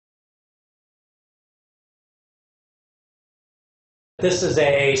This is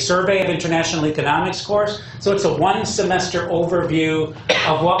a survey of international economics course, so it's a one-semester overview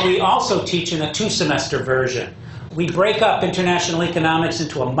of what we also teach in a two-semester version. We break up international economics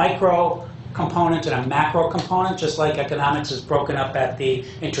into a micro component and a macro component, just like economics is broken up at the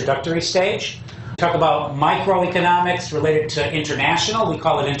introductory stage. We talk about microeconomics related to international, we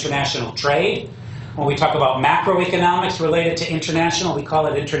call it international trade. When we talk about macroeconomics related to international, we call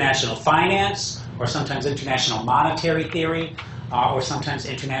it international finance, or sometimes international monetary theory, or sometimes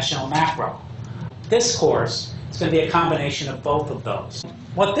international macro. This course is going to be a combination of both of those.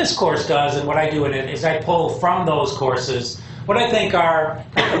 What this course does, and what I do in it, is I pull from those courses what I think are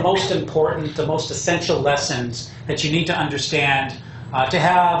the most important, the most essential lessons that you need to understand to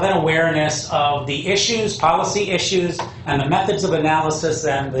have an awareness of the issues, policy issues, and the methods of analysis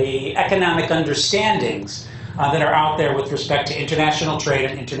and the economic understandings that are out there with respect to international trade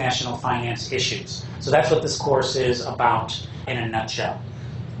and international finance issues. So that's what this course is about in a nutshell.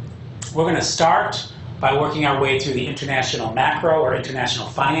 We're going to start by working our way through the international macro or international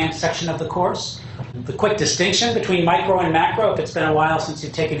finance section of the course. The quick distinction between micro and macro, if it's been a while since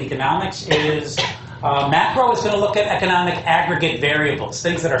you've taken economics, is macro is going to look at economic aggregate variables,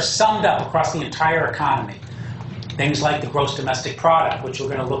 things that are summed up across the entire economy. Things like the gross domestic product, which we're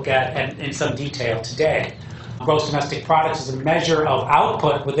going to look at in some detail today. Gross domestic product is a measure of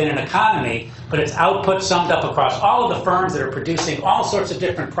output within an economy, but it's output summed up across all of the firms that are producing all sorts of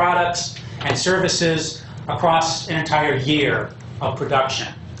different products and services across an entire year of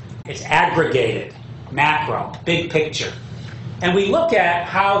production. It's aggregated, macro, big picture. And we look at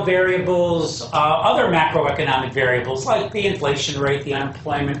how variables, other macroeconomic variables like the inflation rate, the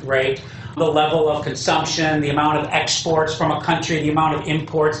unemployment rate, the level of consumption, the amount of exports from a country, the amount of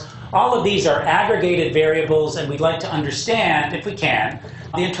imports, all of these are aggregated variables, and we'd like to understand, if we can,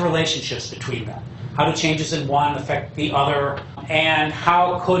 the interrelationships between them. How do changes in one affect the other, and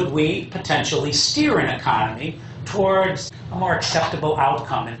how could we potentially steer an economy towards a more acceptable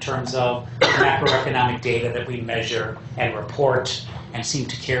outcome in terms of the macroeconomic data that we measure and report and seem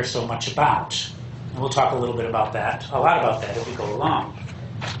to care so much about. And we'll talk a little bit about that, a lot about that as we go along.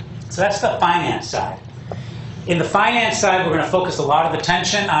 So that's the finance side. In the finance side, we're going to focus a lot of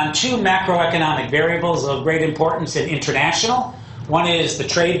attention on two macroeconomic variables of great importance in international. One is the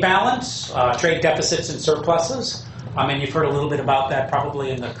trade balance, trade deficits and surpluses. And you've heard a little bit about that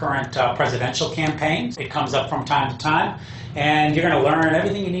probably in the current presidential campaign. It comes up from time to time, and you're going to learn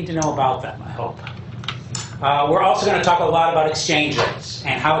everything you need to know about them, I hope. We're also going to talk a lot about exchange rates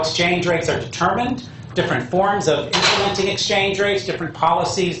and how exchange rates are determined, different forms of implementing exchange rates, different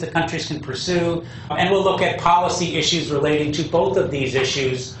policies that countries can pursue, and we'll look at policy issues relating to both of these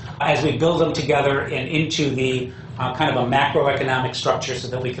issues as we build them together and into the kind of a macroeconomic structure so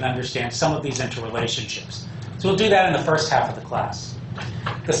that we can understand some of these interrelationships. So we'll do that in the first half of the class.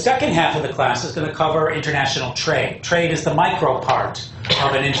 The second half of the class is going to cover international trade. Trade is the micro part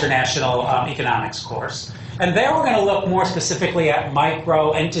of an international economics course. And there we're going to look more specifically at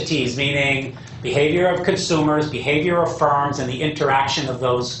micro entities, meaning behavior of consumers, behavior of firms, and the interaction of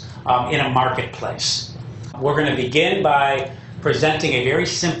those in a marketplace. We're going to begin by presenting a very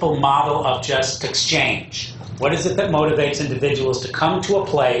simple model of just exchange. What is it that motivates individuals to come to a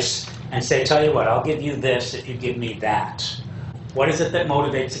place and say, tell you what, I'll give you this if you give me that? What is it that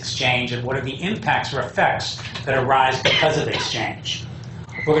motivates exchange, and what are the impacts or effects that arise because of exchange?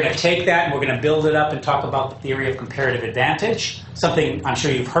 We're going to take that and we're going to build it up and talk about the theory of comparative advantage, something I'm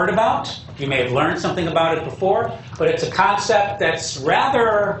sure you've heard about. You may have learned something about it before, but it's a concept that's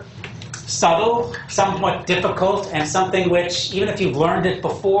rather subtle, somewhat difficult, and something which, even if you've learned it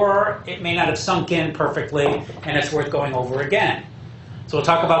before, it may not have sunk in perfectly, and it's worth going over again. So we'll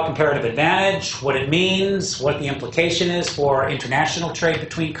talk about comparative advantage, what it means, what the implication is for international trade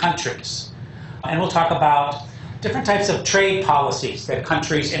between countries. And we'll talk about different types of trade policies that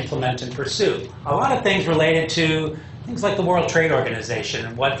countries implement and pursue. A lot of things related to things like the World Trade Organization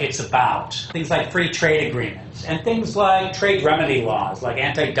and what it's about, things like free trade agreements, and things like trade remedy laws, like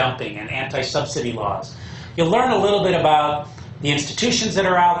anti-dumping and anti-subsidy laws. You'll learn a little bit about the institutions that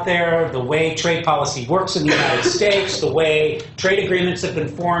are out there, the way trade policy works in the United States, the way trade agreements have been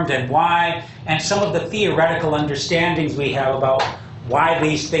formed and why, and some of the theoretical understandings we have about why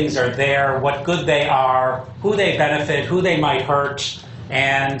these things are there, what good they are, who they benefit, who they might hurt,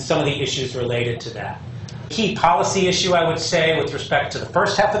 and some of the issues related to that. Key policy issue, I would say, with respect to the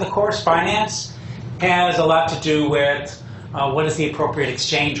first half of the course, finance, has a lot to do with what is the appropriate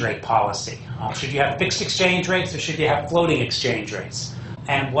exchange rate policy. Should you have fixed exchange rates or should you have floating exchange rates?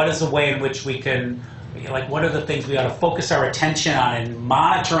 And what is the way in which we can, what are the things we ought to focus our attention on in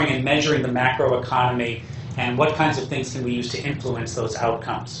monitoring and measuring the macroeconomy and what kinds of things can we use to influence those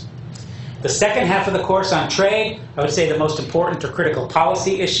outcomes. The second half of the course on trade, I would say the most important or critical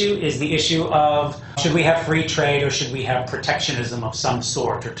policy issue is the issue of should we have free trade or should we have protectionism of some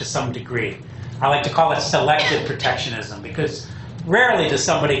sort or to some degree. I like to call it selective protectionism because rarely does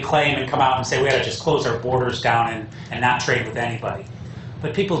somebody claim and come out and say we ought to just close our borders down and not trade with anybody.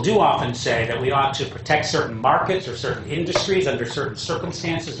 But people do often say that we ought to protect certain markets or certain industries under certain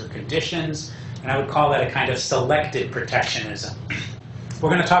circumstances or conditions, and I would call that a kind of selective protectionism. We're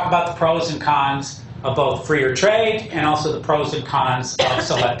going to talk about the pros and cons of both freer trade and also the pros and cons of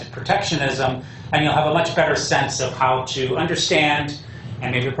selective protectionism, and you'll have a much better sense of how to understand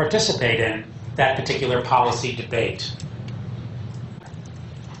and maybe participate in that particular policy debate.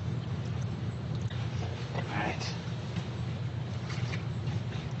 All right.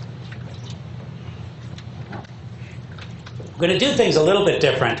 I'm going to do things a little bit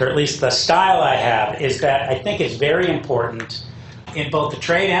different, or at least the style I have is that I think it's very important in both the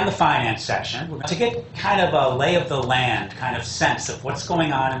trade and the finance section to get kind of a lay of the land kind of sense of what's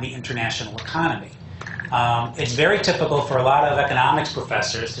going on in the international economy. It's very typical for a lot of economics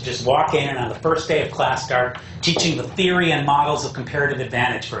professors to just walk in and on the first day of class start teaching the theory and models of comparative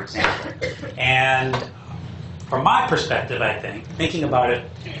advantage, for example. And from my perspective, I think, thinking about it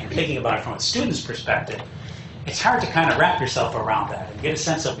from a student's perspective, it's hard to kind of wrap yourself around that and get a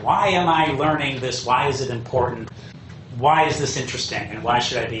sense of why am I learning this, why is it important, why is this interesting, and why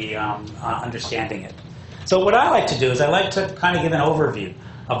should I be understanding it? So what I like to do is I like to kind of give an overview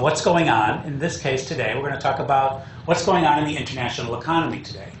of what's going on. In this case today, we're going to talk about what's going on in the international economy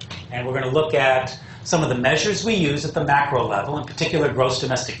today. And we're going to look at some of the measures we use at the macro level, in particular gross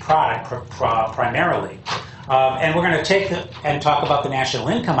domestic product primarily. And we're going to and talk about the national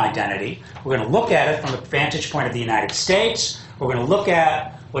income identity. We're going to look at it from the vantage point of the United States. We're going to look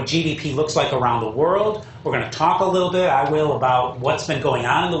at what GDP looks like around the world. We're going to talk a little bit, I will, about what's been going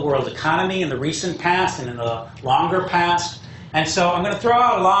on in the world economy in the recent past and in the longer past. And so I'm going to throw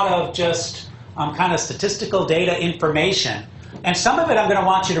out a lot of just kind of statistical data information. And some of it I'm going to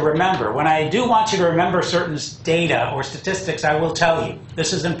want you to remember. When I do want you to remember certain data or statistics, I will tell you,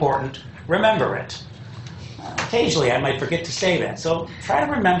 this is important, remember it. Occasionally I might forget to say that. So try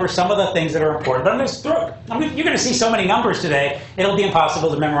to remember some of the things that are important. But you're going to see so many numbers today, it'll be impossible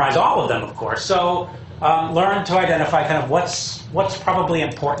to memorize all of them, of course. So learn to identify kind of what's probably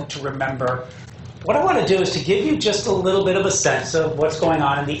important to remember. What I want to do is to give you just a little bit of a sense of what's going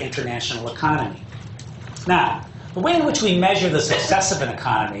on in the international economy. Now, the way in which we measure the success of an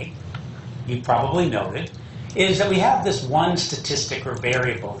economy, you've probably noted, is that we have this one statistic or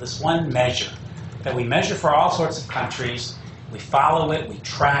variable, this one measure that we measure for all sorts of countries. We follow it, we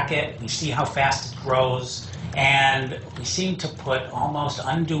track it, we see how fast it grows, and we seem to put almost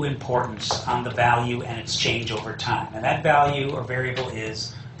undue importance on the value and its change over time. And that value or variable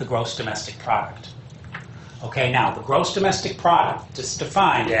is the gross domestic product. Okay, now the gross domestic product is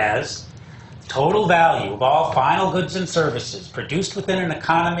defined as total value of all final goods and services produced within an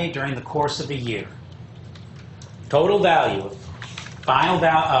economy during the course of a year. Total value of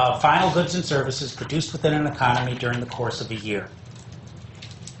final goods and services produced within an economy during the course of a year.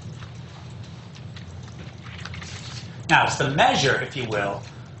 Now, it's the measure, if you will,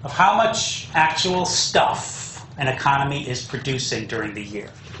 of how much actual stuff an economy is producing during the year.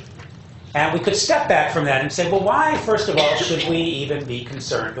 And we could step back from that and say, well, why, first of all, should we even be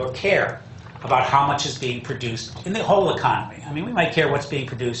concerned or care about how much is being produced in the whole economy? I mean, we might care what's being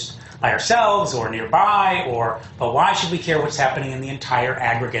produced by ourselves or nearby, but why should we care what's happening in the entire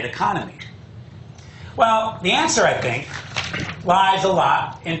aggregate economy? Well, the answer, I think, lies a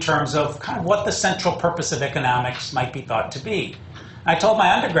lot in terms of kind of what the central purpose of economics might be thought to be. I told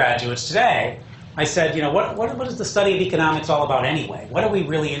my undergraduates today, I said, you know, what is the study of economics all about anyway? What are we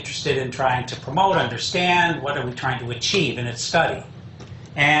really interested in trying to promote, understand? What are we trying to achieve in its study?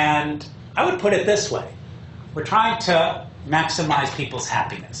 And I would put it this way. We're trying to maximize people's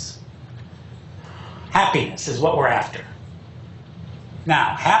happiness. Happiness is what we're after.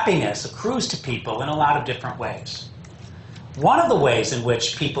 Now, happiness accrues to people in a lot of different ways. One of the ways in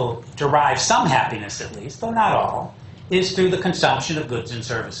which people derive some happiness, at least, though not all, is through the consumption of goods and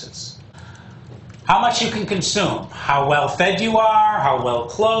services. How much you can consume, how well fed you are, how well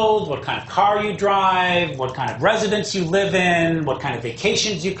clothed, what kind of car you drive, what kind of residence you live in, what kind of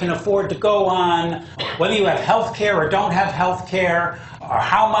vacations you can afford to go on, whether you have health care or don't have health care, or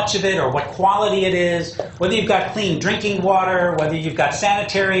how much of it or what quality it is, whether you've got clean drinking water, whether you've got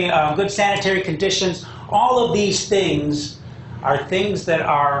good sanitary conditions. All of these things are things that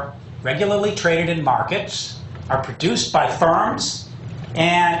are regularly traded in markets, are produced by firms,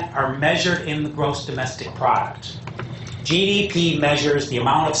 and are measured in the gross domestic product. GDP measures the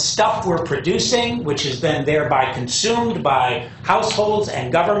amount of stuff we're producing, which is then thereby consumed by households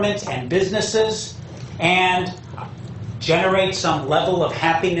and governments and businesses, and generates some level of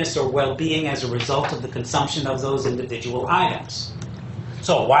happiness or well-being as a result of the consumption of those individual items.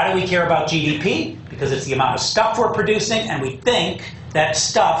 So why do we care about GDP? Because it's the amount of stuff we're producing, and we think that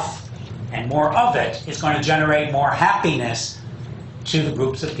stuff and more of it is going to generate more happiness to the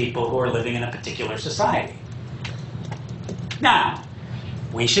groups of people who are living in a particular society. Now,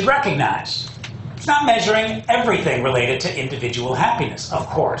 we should recognize it's not measuring everything related to individual happiness, of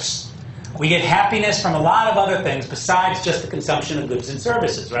course. We get happiness from a lot of other things besides just the consumption of goods and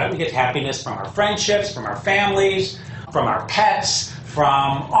services, right? We get happiness from our friendships, from our families, from our pets,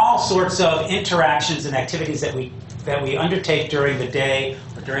 from all sorts of interactions and activities that we undertake during the day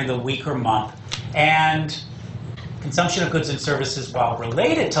or during the week or month. And consumption of goods and services, while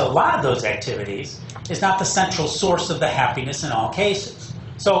related to a lot of those activities, is not the central source of the happiness in all cases.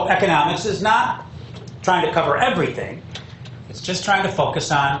 So economics is not trying to cover everything. It's just trying to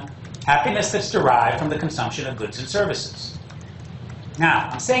focus on happiness that's derived from the consumption of goods and services. Now,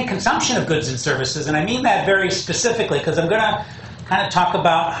 I'm saying consumption of goods and services, and I mean that very specifically because I'm going to kind of talk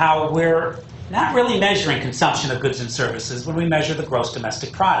about how we're not really measuring consumption of goods and services when we measure the gross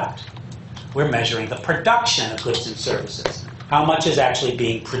domestic product. We're measuring the production of goods and services. How much is actually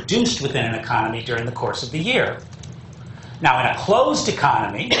being produced within an economy during the course of the year. Now, in a closed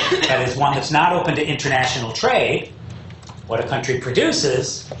economy, that is one that's not open to international trade, what a country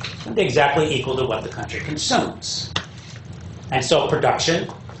produces can be exactly equal to what the country consumes. And so production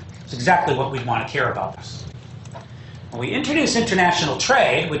is exactly what we want to care about. When we introduce international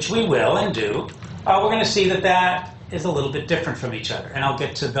trade, which we will and do, we're going to see that that is a little bit different from each other. And I'll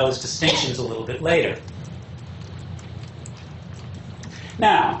get to those distinctions a little bit later.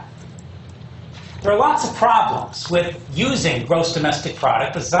 Now, there are lots of problems with using gross domestic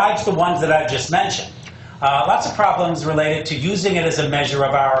product besides the ones that I've just mentioned. Lots of problems related to using it as a measure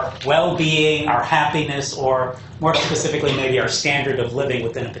of our well-being, our happiness, or more specifically, maybe our standard of living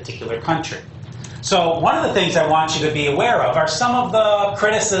within a particular country. So one of the things I want you to be aware of are some of the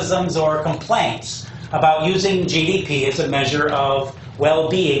criticisms or complaints about using GDP as a measure of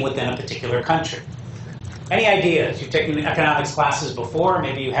well-being within a particular country. Any ideas? You've taken economics classes before,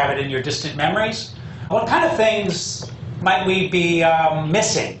 maybe you have it in your distant memories. What kind of things might we be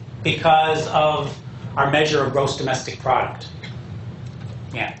missing because of our measure of gross domestic product?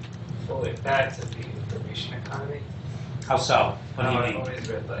 Yeah. Well, if that's the information economy. How so? What do you I've mean? always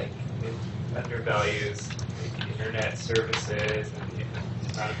read like it undervalues like, internet services and the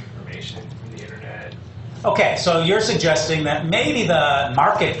amount of information from the internet. Okay, so you're suggesting that maybe the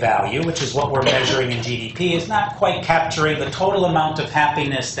market value, which is what we're measuring in GDP, is not quite capturing the total amount of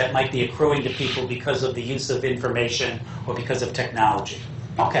happiness that might be accruing to people because of the use of information or because of technology.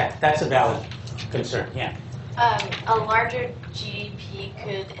 Okay, that's a valid concern, yeah. A larger GDP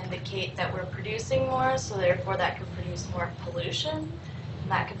could indicate that we're producing more, so therefore that could produce more pollution.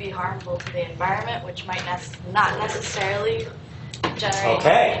 And that could be harmful to the environment, which might not necessarily generate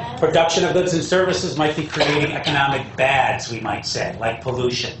Okay, happiness. production of goods and services might be creating economic bads, we might say, like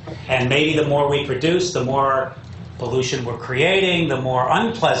pollution. And maybe the more we produce, the more pollution we're creating, the more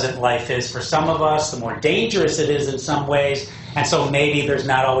unpleasant life is for some of us, the more dangerous it is in some ways, and so maybe there's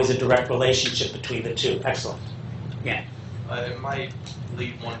not always a direct relationship between the two. Excellent. Yeah. It might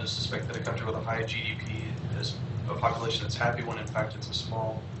lead one to suspect that a country with a high GDP is a population that's happy when in fact it's a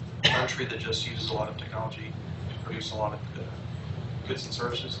small country that just uses a lot of technology to produce a lot of goods and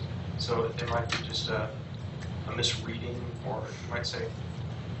services. So it might be just a misreading, or you might say,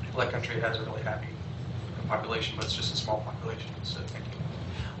 well, that country has a really happy population, but it's just a small population instead of thinking.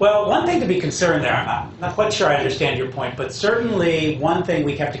 Well, one thing to be concerned there, I'm not quite sure I understand your point, but certainly one thing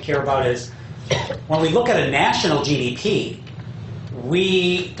we have to care about is when we look at a national GDP,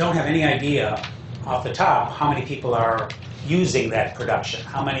 we don't have any idea off the top how many people are using that production,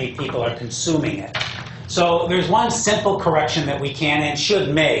 how many people are consuming it. So there's one simple correction that we can and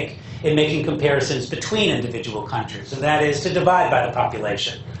should make in making comparisons between individual countries, and that is to divide by the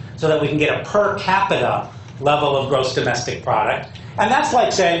population so that we can get a per capita level of gross domestic product. And that's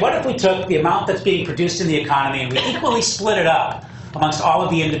like saying, what if we took the amount that's being produced in the economy and we equally split it up amongst all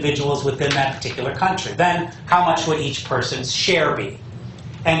of the individuals within that particular country? Then how much would each person's share be?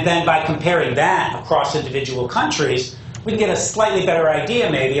 And then by comparing that across individual countries, we can get a slightly better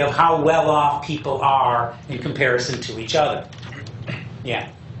idea maybe of how well off people are in comparison to each other. Yeah.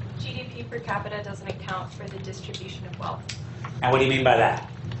 GDP per capita doesn't account for the distribution of wealth. And what do you mean by that?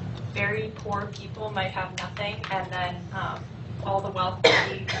 Very poor people might have nothing, and then all the wealth to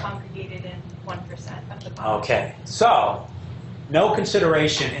be congregated in 1% of the bottom. Okay, so no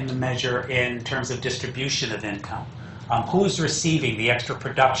consideration in the measure in terms of distribution of income. Who's receiving the extra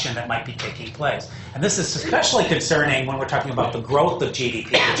production that might be taking place? And this is especially concerning when we're talking about the growth of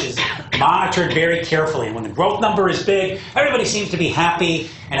GDP, which is monitored very carefully. And when the growth number is big, everybody seems to be happy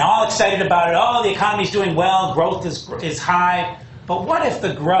and all excited about it. Oh, the economy's doing well, growth is high. But what if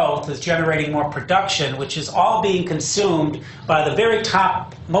the growth is generating more production, which is all being consumed by the very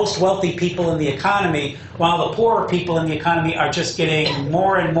top, most wealthy people in the economy, while the poorer people in the economy are just getting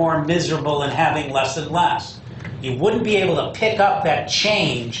more and more miserable and having less and less? You wouldn't be able to pick up that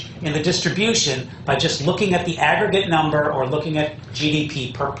change in the distribution by just looking at the aggregate number or looking at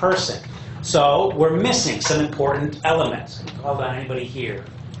GDP per person. So we're missing some important elements. Hold on, anybody here?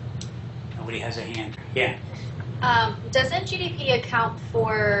 Nobody has a hand. Yeah. Doesn't GDP account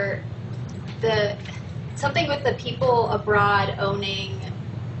for something with the people abroad owning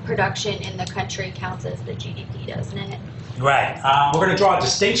production in the country counts as the GDP, doesn't it? Right. We're going to draw a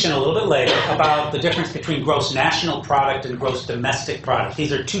distinction a little bit later about the difference between gross national product and gross domestic product.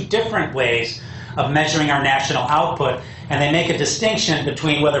 These are two different ways of measuring our national output, and they make a distinction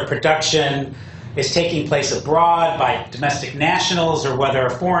between whether production is taking place abroad by domestic nationals or whether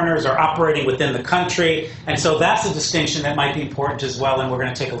foreigners are operating within the country. And so that's a distinction that might be important as well, and we're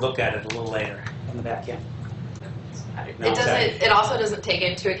going to take a look at it a little later in the back end. It also doesn't take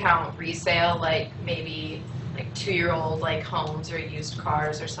into account resale, like maybe like 2-year-old like homes or used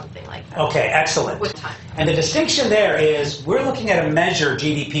cars or something like that. Okay, excellent. With time. And the distinction there is we're looking at a measure,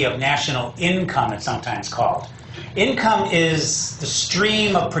 GDP, of national income, it's sometimes called. Income is the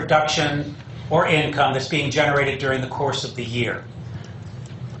stream of production or income that's being generated during the course of the year.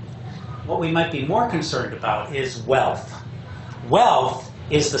 What we might be more concerned about is wealth. Wealth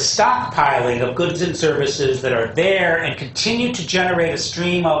is the stockpiling of goods and services that are there and continue to generate a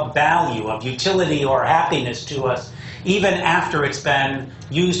stream of value, of utility or happiness to us, even after it's been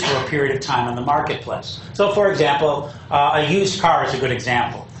used for a period of time in the marketplace. So, for example, a used car is a good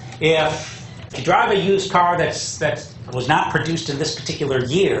example. If you drive a used car that was not produced in this particular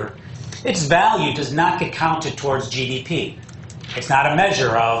year, its value does not get counted towards GDP. It's not a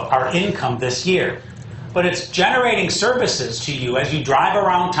measure of our income this year. But it's generating services to you as you drive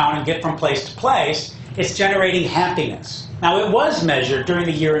around town and get from place to place. It's generating happiness. Now, it was measured during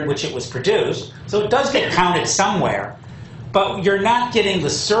the year in which it was produced, so it does get counted somewhere. But you're not getting the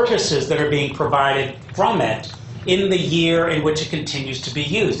services that are being provided from it in the year in which it continues to be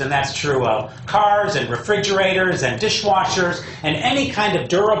used. And that's true of cars and refrigerators and dishwashers and any kind of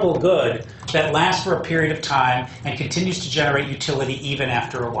durable good that lasts for a period of time and continues to generate utility even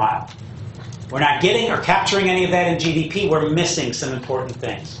after a while. We're not getting or capturing any of that in GDP. We're missing some important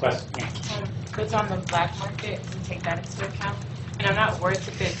things. Question? Yeah. Goods on the black market, we take that into account. And I'm not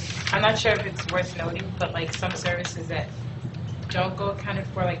sure if it's worth noting, but like some services that don't go accounted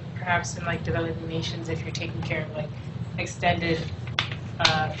for, like perhaps in like developing nations, if you're taking care of like extended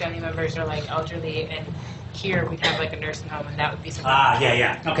family members or like elderly, and here we have like a nursing home, and that would be something.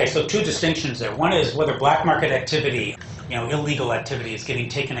 Yeah. Okay, so two distinctions there. One is whether black market activity, illegal activity, is getting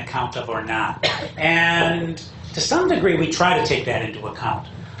taken account of or not. And to some degree, we try to take that into account.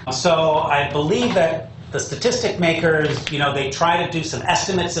 So I believe that the statistic makers, they try to do some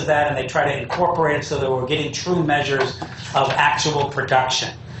estimates of that, and they try to incorporate it so that we're getting true measures of actual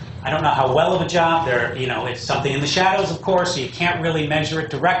production. I don't know how well of a job there, it's something in the shadows, of course, so you can't really measure it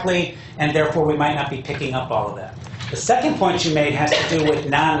directly, and therefore we might not be picking up all of that. The second point you made has to do with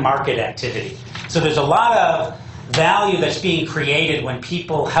non-market activity. So there's a lot of value that's being created when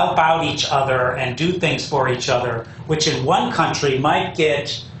people help out each other and do things for each other, which in one country might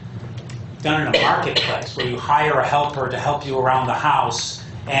get done in a marketplace where you hire a helper to help you around the house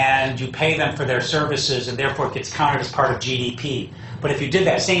and you pay them for their services, and therefore it gets counted as part of GDP. But if you did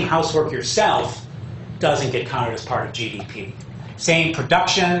that same housework yourself, it doesn't get counted as part of GDP. Same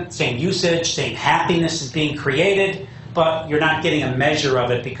production, same usage, same happiness is being created, but you're not getting a measure of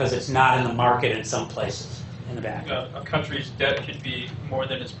it because it's not in the market in some places. In the back. A country's debt could be more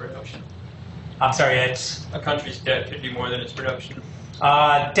than its production. I'm sorry, it's... A country's debt could be more than its production.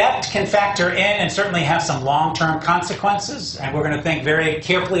 Debt can factor in and certainly have some long-term consequences, and we're going to think very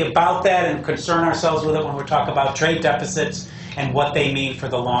carefully about that and concern ourselves with it when we talk about trade deficits and what they mean for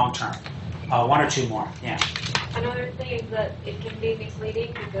the long term. One or two more, yeah. Another thing is that it can be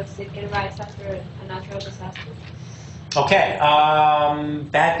misleading because it can rise after a natural disaster. Okay,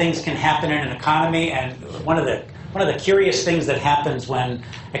 bad things can happen in an economy, and one of the curious things that happens when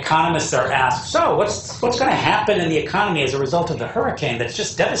economists are asked, so what's going to happen in the economy as a result of the hurricane that's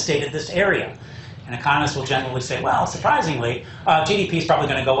just devastated this area? And economists will generally say, well, surprisingly, GDP is probably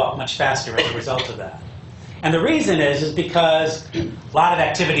going to go up much faster as a result of that. And the reason is because a lot of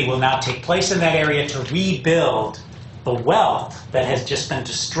activity will now take place in that area to rebuild the wealth that has just been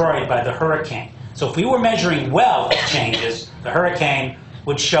destroyed by the hurricane. So if we were measuring wealth changes, the hurricane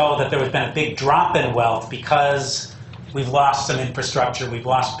would show that there has been a big drop in wealth because we've lost some infrastructure, we've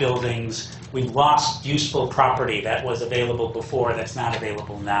lost buildings, we've lost useful property that was available before that's not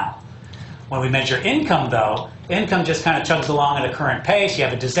available now. When we measure income, though, income just kind of chugs along at a current pace. You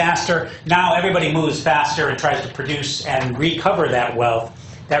have a disaster. Now everybody moves faster and tries to produce and recover that wealth.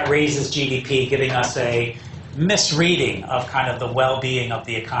 That raises GDP, giving us a misreading of kind of the well-being of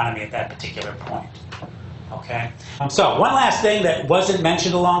the economy at that particular point. Okay? So one last thing that wasn't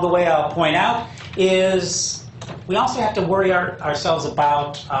mentioned along the way I'll point out is we also have to worry ourselves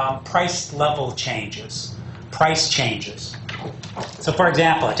about price level changes, price changes. So for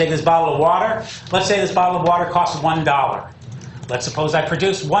example, I take this bottle of water. Let's say this bottle of water costs $1. Let's suppose I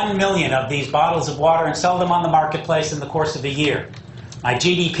produce 1 million of these bottles of water and sell them on the marketplace in the course of a year. My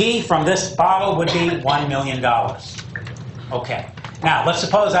GDP from this bottle would be $1 million. Okay. Now, let's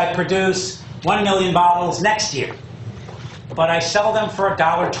suppose I produce 1 million bottles next year, but I sell them for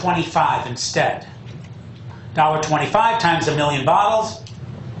 $1.25 instead. $1.25 times 1 million bottles,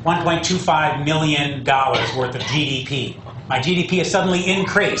 $1.25 million worth of GDP. My GDP has suddenly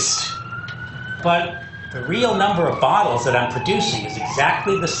increased, but the real number of bottles that I'm producing is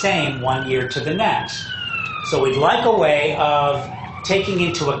exactly the same 1 year to the next. So we'd like a way of taking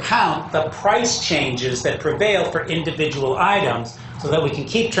into account the price changes that prevail for individual items so that we can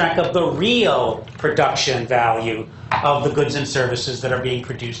keep track of the real production value of the goods and services that are being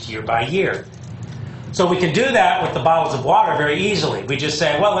produced year by year. So we can do that with the bottles of water very easily. We just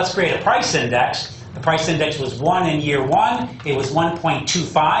say, well, let's create a price index. The price index was 1 in year 1. It was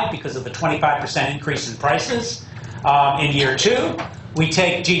 1.25 because of the 25% increase in prices. In year 2, we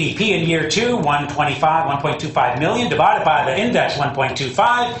take GDP in year 2, 1.25 million, divided by the index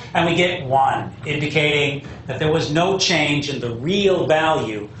 1.25, and we get 1, indicating that there was no change in the real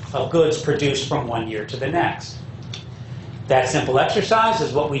value of goods produced from 1 year to the next. That simple exercise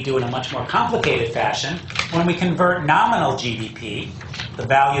is what we do in a much more complicated fashion when we convert nominal GDP, the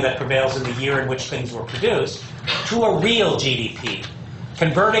value that prevails in the year in which things were produced, to a real GDP,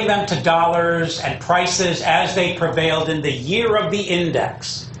 converting them to dollars and prices as they prevailed in the year of the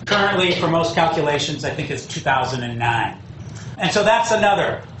index. Currently, for most calculations, I think it's 2009. And so that's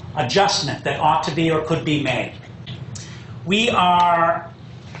another adjustment that ought to be or could be made. One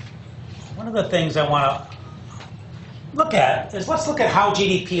of the things I want to look at is let's look at how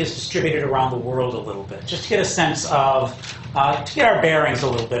GDP is distributed around the world a little bit, just to get a sense of, to get our bearings a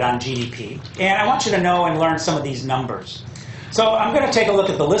little bit on GDP. And I want you to know and learn some of these numbers. So I'm going to take a look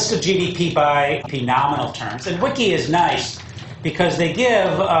at the list of GDP by nominal terms. And Wiki is nice because they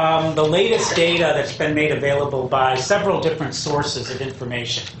give the latest data that's been made available by several different sources of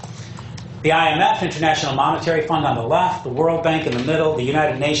information. The IMF, International Monetary Fund, on the left, the World Bank in the middle, the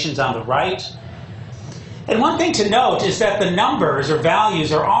United Nations on the right. And one thing to note is that the numbers or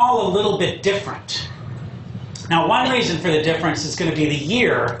values are all a little bit different. Now, one reason for the difference is going to be the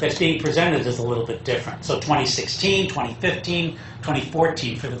year that's being presented is a little bit different. So 2016, 2015,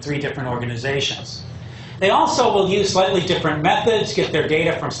 2014 for the 3 different organizations. They also will use slightly different methods, get their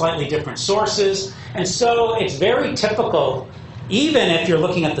data from slightly different sources. And so it's very typical, even if you're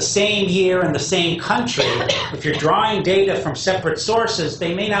looking at the same year in the same country, if you're drawing data from separate sources,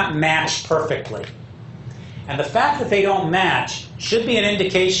 they may not match perfectly. And the fact that they don't match should be an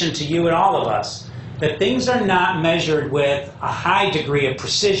indication to you and all of us that things are not measured with a high degree of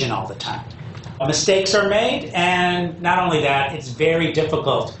precision all the time. Mistakes are made, and not only that, it's very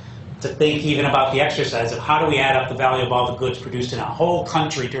difficult to think even about the exercise of how do we add up the value of all the goods produced in a whole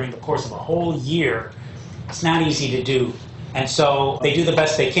country during the course of a whole year. It's not easy to do. And so they do the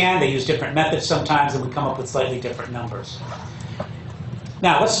best they can. They use different methods sometimes, and we come up with slightly different numbers.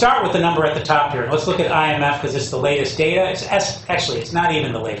 Now, let's start with the number at the top here. Let's look at IMF because it's the latest data. Actually, it's not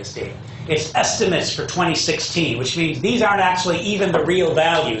even the latest data. It's estimates for 2016, which means these aren't actually even the real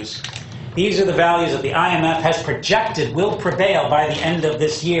values. These are the values that the IMF has projected will prevail by the end of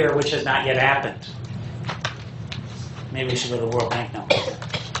this year, which has not yet happened. Maybe we should go to the World Bank numbers.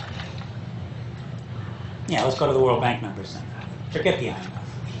 Yeah, let's go to the World Bank numbers then. Forget the IMF.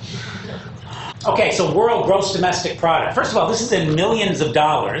 Okay, so world gross domestic product. First of all, this is in millions of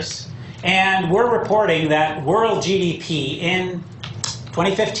dollars, and we're reporting that world GDP in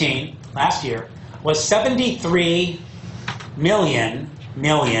 2015, last year, was $73 million.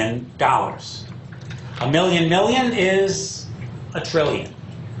 A million is a trillion.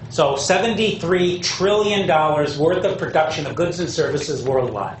 So $73 trillion worth of production of goods and services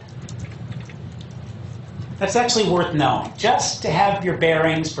worldwide. That's actually worth knowing, just to have your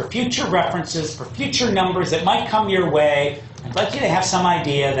bearings for future references, for future numbers that might come your way. I'd like you to have some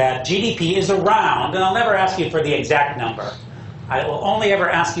idea that GDP is around, and I'll never ask you for the exact number. I will only ever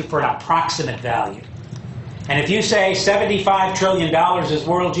ask you for an approximate value. And if you say $75 trillion is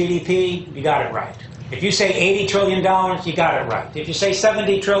world GDP, you got it right. If you say $80 trillion, you got it right. If you say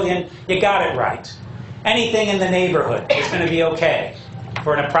 $70 trillion, you got it right. Anything in the neighborhood is going to be okay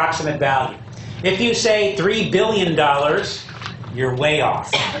for an approximate value. If you say $3 billion, you're way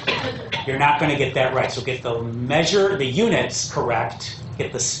off. You're not going to get that right. So get the measure, the units correct,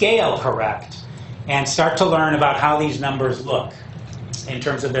 get the scale correct, and start to learn about how these numbers look in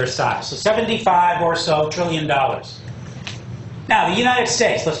terms of their size. So 75 or so trillion dollars. Now, the United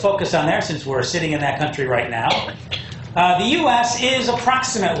States, let's focus on there since we're sitting in that country right now. The U.S. is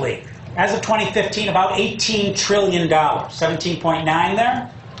approximately, as of 2015, about $18 trillion. 17.9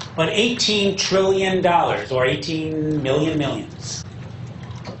 there, but $18 trillion, or 18 million millions.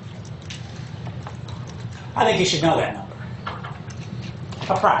 I think you should know that number.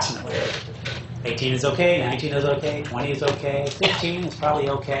 Approximately. 18 is okay, 19 is okay, 20 is okay, 15 is probably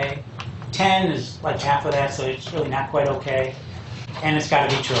okay, 10 is like half of that, so it's really not quite okay, and it's got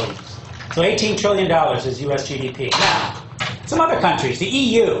to be trillions. So $18 trillion is US GDP. Now, some other countries, the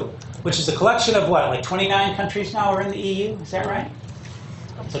EU, which is a collection of what, like 29 countries now are in the EU, is that right?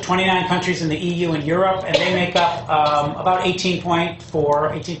 So 29 countries in the EU and Europe, and they make up about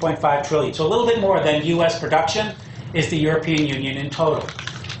 18.5 trillion. So a little bit more than US production is the European Union in total,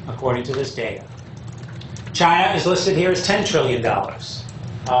 according to this data. China is listed here as $10 trillion.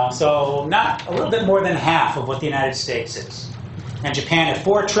 So not a little bit more than half of what the United States is. And Japan at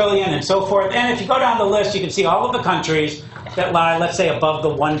 $4 trillion and so forth. And if you go down the list, you can see all of the countries that lie, let's say, above the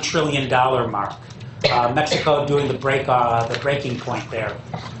 $1 trillion mark. Mexico doing the breaking point there.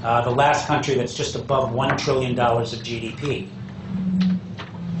 The last country that's just above $1 trillion of GDP.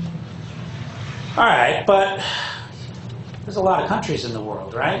 All right, but there's a lot of countries in the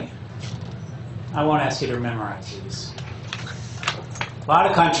world, right? I won't ask you to memorize these. A lot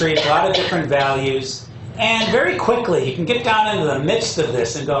of countries, a lot of different values, and very quickly you can get down into the midst of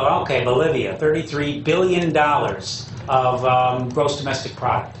this and go, okay, Bolivia, $33 billion of gross domestic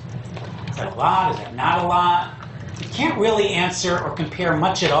product. Is that a lot? Is that not a lot? You can't really answer or compare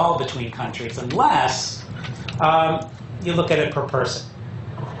much at all between countries unless you look at it per person.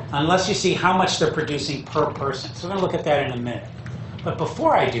 Unless you see how much they're producing per person. So we're going to look at that in a minute. But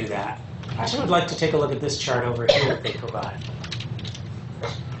before I do that, I actually would like to take a look at this chart over here that they provide.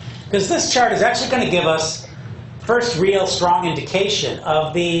 Because this chart is actually going to give us first real strong indication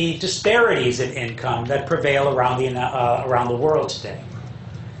of the disparities in income that prevail around the world today.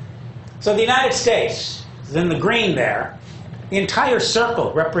 So the United States is in the green there. The entire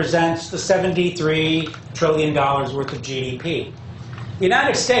circle represents the $73 trillion worth of GDP. The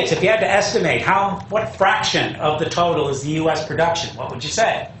United States, if you had to estimate what fraction of the total is the U.S. production, what would you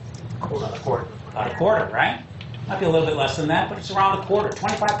say? About a quarter. About a quarter, right? Might be a little bit less than that, but it's around a quarter.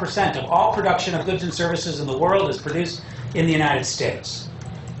 25% of all production of goods and services in the world is produced in the United States.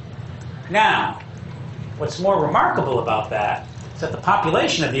 Now, what's more remarkable about that is that the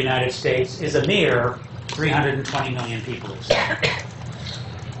population of the United States is a mere 320 million people or so.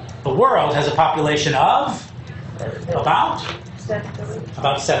 The world has a population of about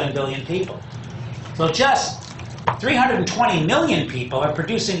 7 billion people. So just 320 million people are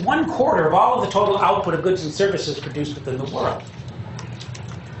producing 1/4 of all of the total output of goods and services produced within the world.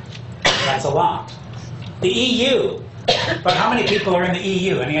 That's a lot. The EU, but how many people are in the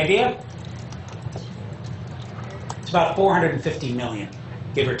EU? Any idea? It's about 450 million,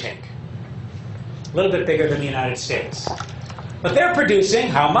 give or take. A little bit bigger than the United States. But they're producing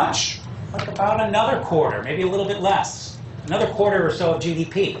how much? Like about another quarter, maybe a little bit less. Another quarter or so of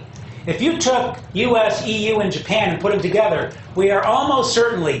GDP. If you took US, EU, and Japan and put them together, we are almost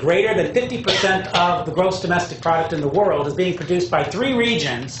certainly greater than 50% of the gross domestic product in the world is being produced by 3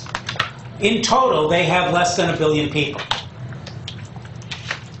 regions. In total, they have less than 1 billion people.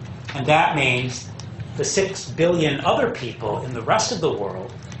 And that means the 6 billion other people in the rest of the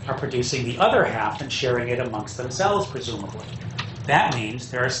world are producing the other half and sharing it amongst themselves, presumably. That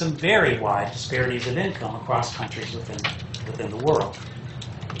means there are some very wide disparities of income across countries within the world.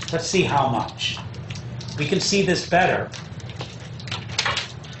 Let's see how much. We can see this better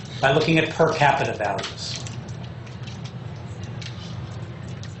by looking at per capita values.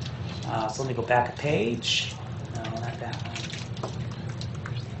 So let me go back a page. No, not that one.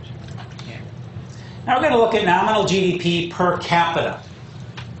 Here. Now we're going to look at nominal GDP per capita.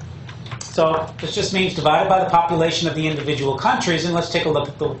 So this just means divided by the population of the individual countries, and let's take a look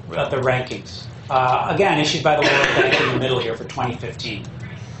at the rankings. Again, issued by the World Bank in the middle here for 2015.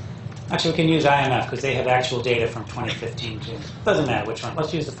 Actually, we can use IMF because they have actual data from 2015 too. Doesn't matter which one.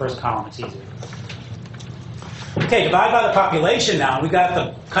 Let's use the first column. It's easier. Okay, divided by the population now. We got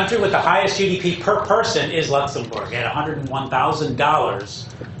the country with the highest GDP per person is Luxembourg at $101,000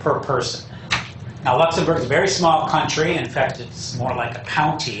 per person. Now, Luxembourg is a very small country. In fact, it's more like a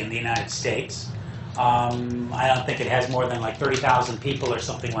county in the United States. I don't think it has more than like 30,000 people or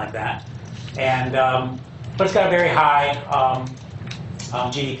something like that. And but it's got a very high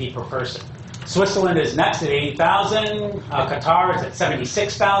GDP per person. Switzerland is next at 80,000. Qatar is at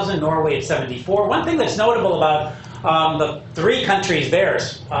 76,000. Norway at 74. One thing that's notable about the three countries there,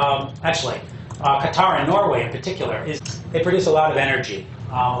 Qatar and Norway in particular, is they produce a lot of energy.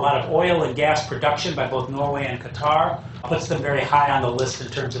 A lot of oil and gas production by both Norway and Qatar puts them very high on the list in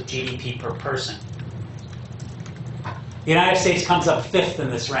terms of GDP per person. The United States comes up 5th in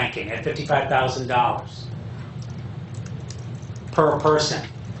this ranking at $55,000 per person.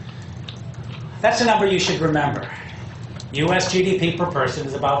 That's a number you should remember. U.S. GDP per person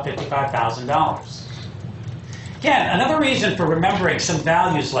is about $55,000. Again, another reason for remembering some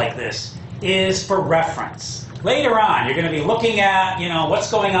values like this is for reference. Later on, you're going to be looking at,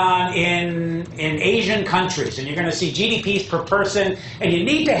 what's going on in Asian countries, and you're going to see GDPs per person, and you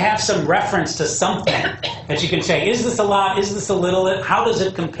need to have some reference to something that you can say, is this a lot, is this a little, how does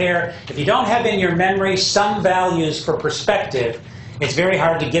it compare? If you don't have in your memory some values for perspective, it's very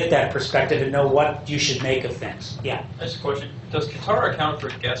hard to get that perspective and know what you should make of things. Yeah? That's a question. Does Qatar account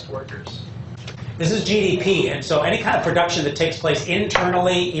for guest workers? This is GDP, and so any kind of production that takes place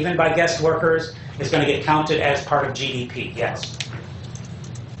internally, even by guest workers, is going to get counted as part of GDP, yes.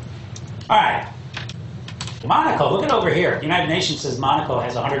 All right. Monaco, look at over here. The United Nations says Monaco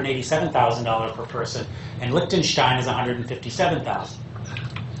has $187,000 per person, and Liechtenstein is $157,000.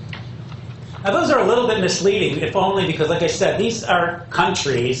 Now, those are a little bit misleading, if only because, like I said, these are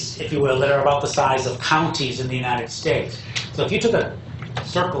countries, if you will, that are about the size of counties in the United States. So if you took a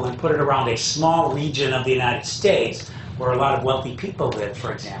circle and put it around a small region of the United States, where a lot of wealthy people live,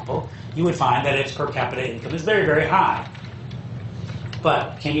 for example, you would find that its per capita income is very, very high.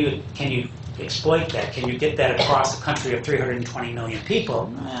 But can you exploit that? Can you get that across a country of 320 million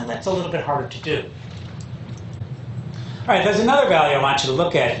people? That's a little bit harder to do. All right, there's another value I want you to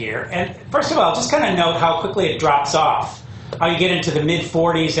look at here. And first of all, just kind of note how quickly it drops off. How you get into the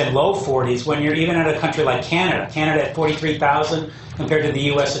mid-40s and low 40s when you're even at a country like Canada. Canada at 43,000 compared to the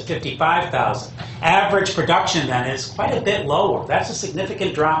U.S. at 55,000. Average production then is quite a bit lower. That's a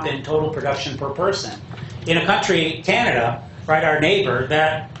significant drop in total production per person. In a country, Canada, right, our neighbor,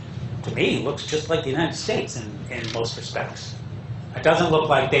 that to me looks just like the United States in most respects. It doesn't look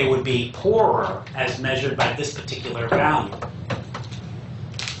like they would be poorer as measured by this particular value.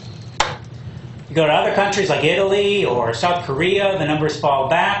 You go to other countries like Italy or South Korea, the numbers fall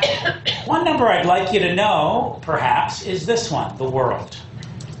back. One number I'd like you to know, perhaps, is this one, the world.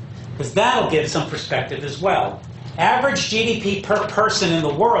 Because that'll give some perspective as well. Average GDP per person in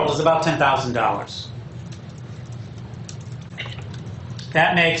the world is about $10,000.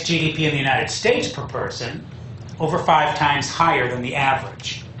 That makes GDP in the United States per person over 5 times higher than the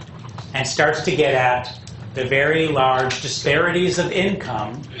average, and starts to get at the very large disparities of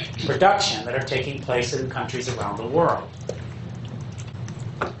income production that are taking place in countries around the world.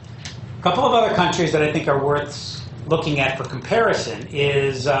 A couple of other countries that I think are worth looking at for comparison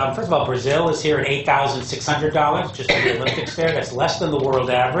is, first of all, Brazil is here at $8,600, just for the Olympics there. That's less than the world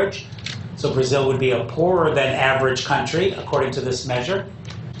average. So Brazil would be a poorer than average country, according to this measure.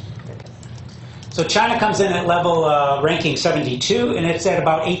 So China comes in at level ranking 72, and it's at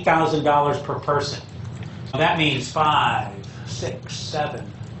about $8,000 per person. That means 5, 6, 7.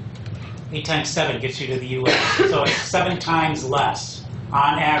 8 times 7 gets you to the U.S. So it's 7 times less,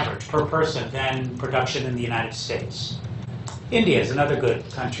 on average, per person than production in the United States. India is another good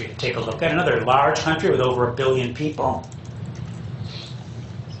country to take a look at. Another large country with over 1 billion people.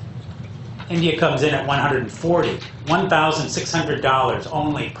 India comes in at $1,600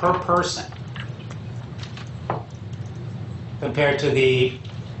 only per person, compared to the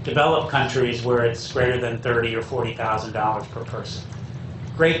developed countries where it's greater than $30,000 or $40,000 per person.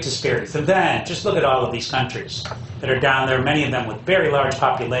 Great disparities. And then, just look at all of these countries that are down there, many of them with very large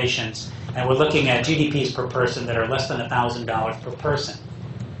populations, and we're looking at GDPs per person that are less than $1,000 per person.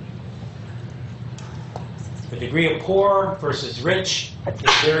 The degree of poor versus rich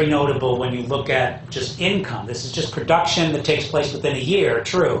is very notable when you look at just income. This is just production that takes place within a year,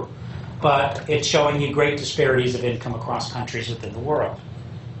 true, but it's showing you great disparities of income across countries within the world.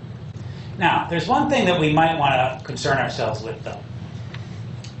 Now, there's one thing that we might want to concern ourselves with, though.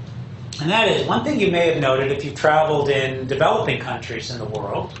 And that is, one thing you may have noted if you've traveled in developing countries in the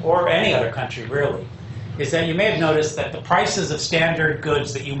world, or any other country really, is that you may have noticed that the prices of standard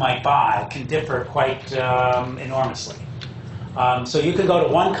goods that you might buy can differ quite enormously. So you could go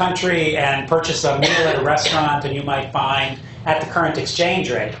to one country and purchase a meal at a restaurant, and you might find, at the current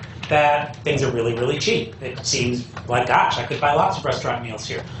exchange rate, that things are really, really cheap. It seems like, gosh, I could buy lots of restaurant meals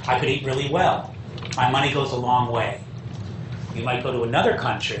here. I could eat really well. My money goes a long way. You might go to another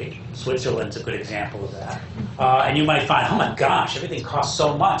country, Switzerland's a good example of that, and you might find, oh my gosh, everything costs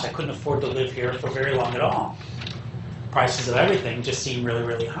so much, I couldn't afford to live here for very long at all. Prices of everything just seem really,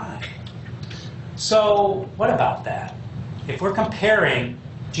 really high. So what about that? If we're comparing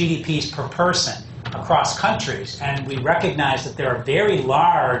GDPs per person across countries, and we recognize that there are very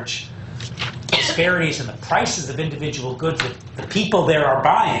large disparities in the prices of individual goods that the people there are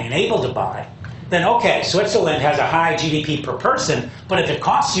buying and able to buy, then okay, Switzerland has a high GDP per person, but if it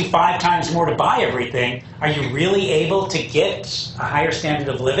costs you 5 times more to buy everything, are you really able to get a higher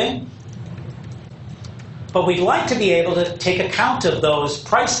standard of living? But we'd like to be able to take account of those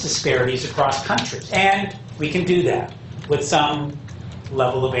price disparities across countries, and we can do that with some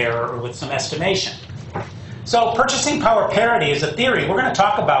level of error or with some estimation. So purchasing power parity is a theory we're going to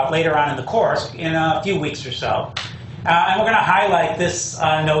talk about later on in the course in a few weeks or so. And we're going to highlight this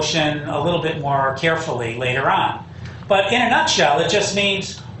notion a little bit more carefully later on. But in a nutshell, it just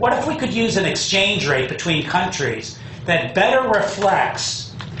means, what if we could use an exchange rate between countries that better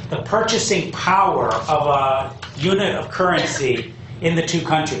reflects the purchasing power of a unit of currency in the two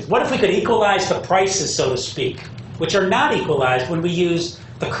countries? What if we could equalize the prices, so to speak, which are not equalized when we use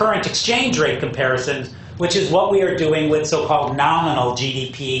the current exchange rate comparisons, which is what we are doing with so-called nominal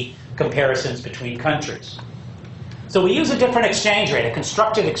GDP comparisons between countries. So we use a different exchange rate, a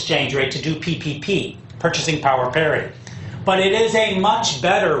constructed exchange rate, to do PPP, purchasing power parity. But it is a much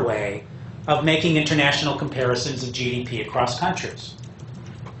better way of making international comparisons of GDP across countries.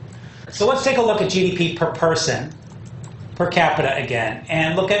 So let's take a look at GDP per person, per capita again,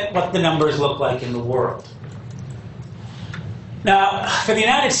 and look at what the numbers look like in the world. Now, for the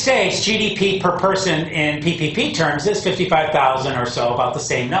United States, GDP per person in PPP terms is 55,000 or so, about the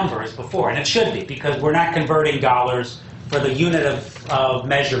same number as before. And it should be, because we're not converting dollars for the unit of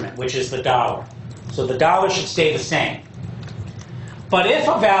measurement, which is the dollar. So the dollar should stay the same. But if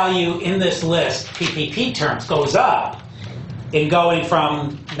a value in this list, PPP terms, goes up in going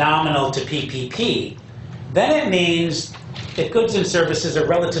from nominal to PPP, then it means that goods and services are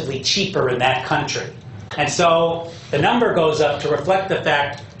relatively cheaper in that country. And so the number goes up to reflect the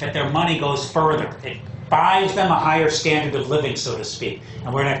fact that their money goes further. It buys them a higher standard of living, so to speak.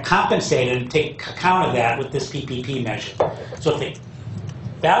 And we're going to compensate and take account of that with this PPP measure. So if the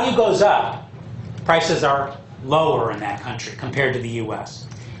value goes up, prices are lower in that country compared to the US.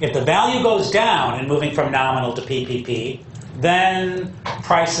 If the value goes down in moving from nominal to PPP, then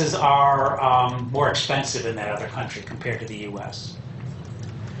prices are more expensive in that other country compared to the US.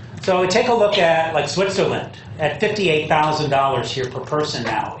 So take a look at, like, Switzerland, at $58,000 here per person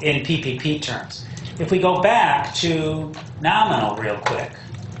now in PPP terms. If we go back to nominal real quick,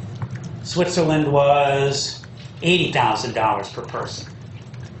 Switzerland was $80,000 per person.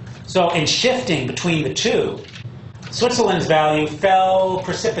 So in shifting between the two, Switzerland's value fell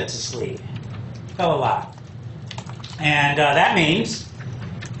precipitously, fell a lot. And that means,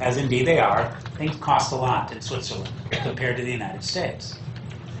 as indeed they are, things cost a lot in Switzerland compared to the United States.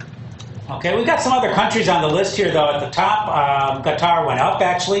 Okay, we've got some other countries on the list here, though, at the top. Qatar went up,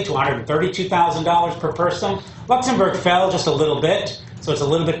 actually, to $132,000 per person. Luxembourg fell just a little bit, so it's a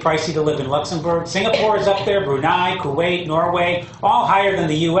little bit pricey to live in Luxembourg. Singapore is up there, Brunei, Kuwait, Norway, all higher than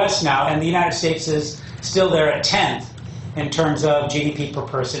the US now, and the United States is still there at 10th in terms of GDP per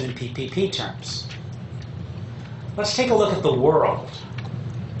person in PPP terms. Let's take a look at the world.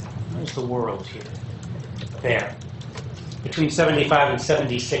 Where's the world here? There. Between 75 and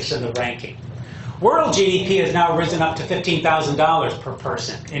 76 in the ranking. World GDP has now risen up to $15,000 per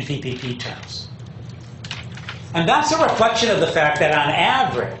person in PPP terms. And that's a reflection of the fact that on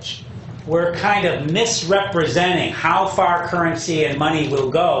average, we're kind of misrepresenting how far currency and money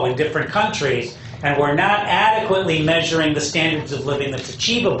will go in different countries, and we're not adequately measuring the standards of living that's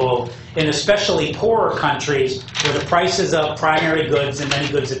achievable in especially poorer countries where the prices of primary goods and many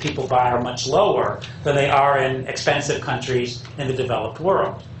goods that people buy are much lower than they are in expensive countries in the developed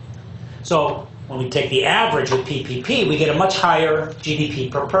world. So when we take the average with PPP, we get a much higher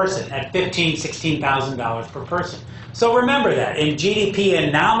GDP per person at $15,000, $16,000 per person. So remember that. In GDP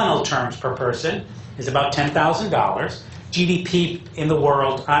in nominal terms per person is about $10,000. GDP in the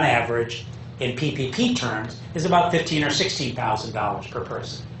world, on average, in PPP terms, is about $15,000 or $16,000 per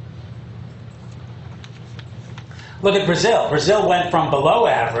person. Look at Brazil. Brazil went from below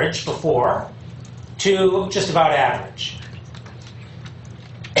average before to just about average.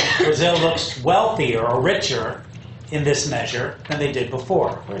 Brazil looks wealthier or richer in this measure than they did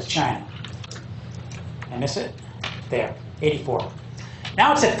before. Where's China? I miss it? There, 84.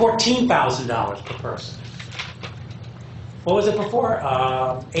 Now it's at $14,000 per person. What was it before?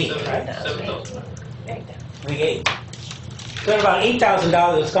 8, right? I think 8. So at about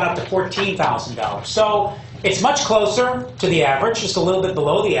 $8,000, it's gone up to $14,000. So it's much closer to the average, just a little bit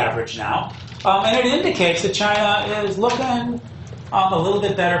below the average now. And it indicates that China is looking a little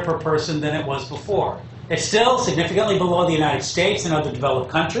bit better per person than it was before. It's still significantly below the United States and other developed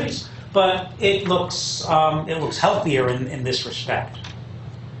countries, but it looks healthier in this respect.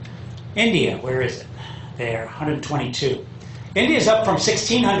 India, where is it? There, 122. India is up from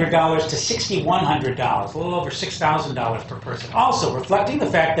 $1,600 to $6,100, a little over $6,000 per person. Also reflecting the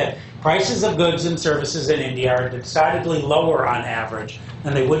fact that prices of goods and services in India are decidedly lower on average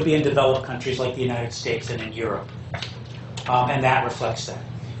than they would be in developed countries like the United States and in Europe. And that reflects that.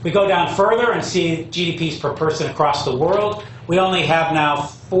 We go down further and see GDPs per person across the world. We only have now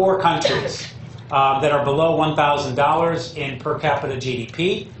 4 countries that are below $1,000 in per capita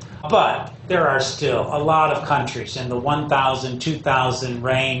GDP. But there are still a lot of countries in the 1,000, 2,000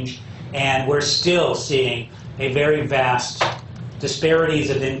 range, and we're still seeing a very vast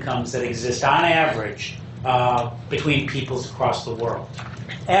disparities of incomes that exist on average between peoples across the world,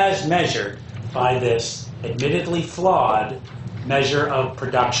 as measured by this admittedly flawed measure of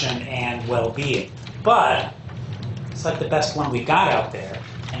production and well-being. But it's like the best one we got out there,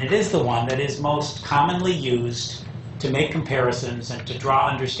 and it is the one that is most commonly used to make comparisons and to draw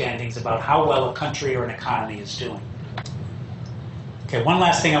understandings about how well a country or an economy is doing. Okay, one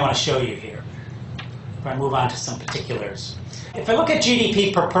last thing I want to show you here before I move on to some particulars. If I look at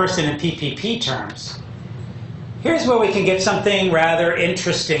GDP per person in PPP terms, here's where we can get something rather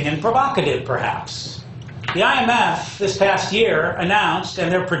interesting and provocative, perhaps. The IMF this past year announced,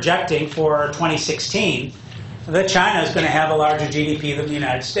 and they're projecting for 2016, that China is going to have a larger GDP than the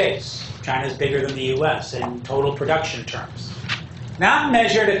United States. China is bigger than the U.S. in total production terms. Not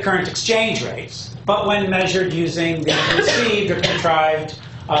measured at current exchange rates, but when measured using the conceived or contrived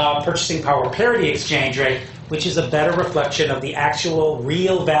purchasing power parity exchange rate, which is a better reflection of the actual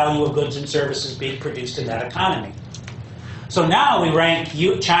real value of goods and services being produced in that economy. So now we rank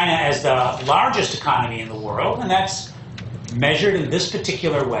China as the largest economy in the world, and that's measured in this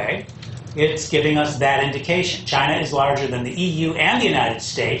particular way. It's giving us that indication. China is larger than the EU and the United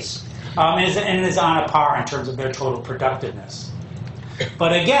States, and is on a par in terms of their total productiveness.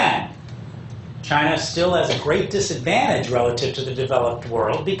 But again, China still has a great disadvantage relative to the developed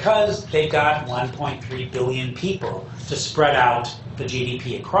world because they've got 1.3 billion people to spread out the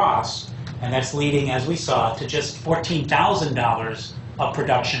GDP across, and that's leading, as we saw, to just $14,000 of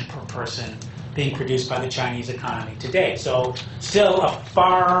production per person being produced by the Chinese economy today. So still a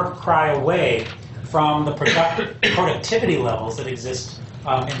far cry away from the productivity levels that exist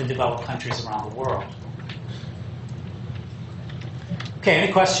in the developed countries around the world. Okay,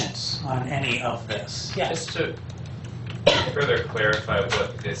 any questions on any of this? Yes. Just to further clarify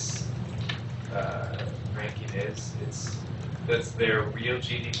what this ranking is, that's their real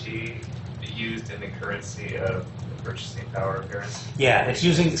GDP used in the currency of the purchasing power currency? Yeah, it's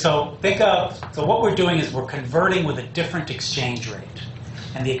using, so what we're doing is we're converting with a different exchange rate.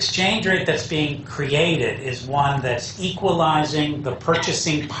 And the exchange rate that's being created is one that's equalizing the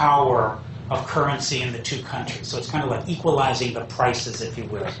purchasing power of currency in the two countries. So it's kind of like equalizing the prices, if you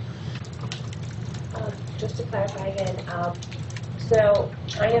will. Just to clarify again, so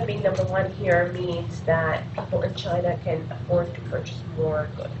China being number 1 here means that people in China can afford to purchase more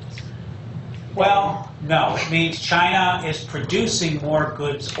goods. Well, no. It means China is producing more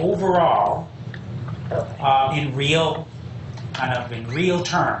goods overall in real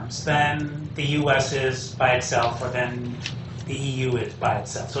terms than the U.S. is by itself or than the EU is by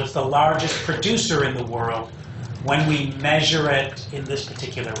itself. So it's the largest producer in the world when we measure it in this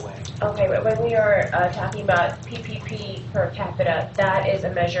particular way. Okay, but when we are talking about PPP per capita, that is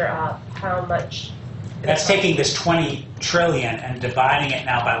a measure of how much... That's taking this 20 trillion and dividing it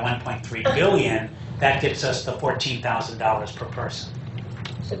now by 1.3 billion. That gets us the $14,000 per person.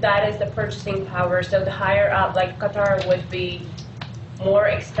 So that is the purchasing power. So the higher up, like Qatar, would be more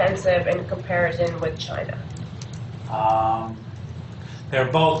expensive in comparison with China.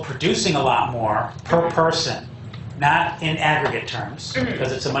 They're both producing a lot more per person not in aggregate terms,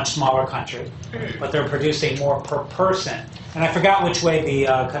 because it's a much smaller country, but they're producing more per person. And I forgot which way the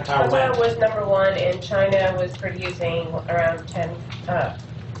Qatar went. Qatar was number one, and China was producing around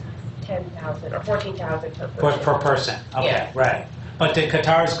 10,000 or 14,000 per person. Per person, okay, Yeah. right. But did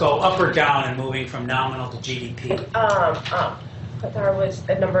Qatar's go up or down in moving from nominal to GDP? Qatar was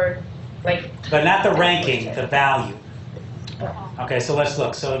the number, like... But not the ranking, the value. Oh. Okay, so let's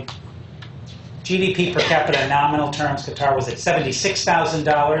look. So GDP per capita in nominal terms, Qatar was at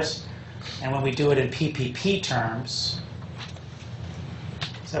 $76,000. And when we do it in PPP terms,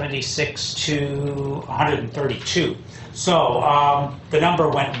 76 to 132. So the number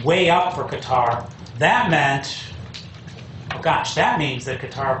went way up for Qatar. That meant, oh gosh, that means that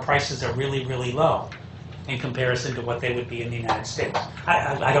Qatar prices are really, really low in comparison to what they would be in the United States.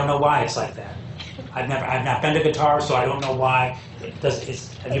 I don't know why it's like that. I've not been to Qatar, so I don't know why.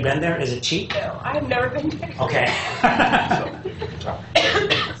 Have you been there? Is it cheap? No, I've never been there. Okay.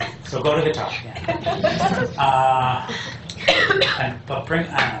 So go to Qatar. Yeah. But bring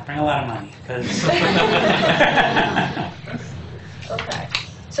a lot of money, because. Okay.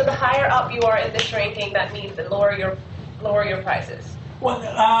 So the higher up you are in this ranking, that means the lower your prices. Well,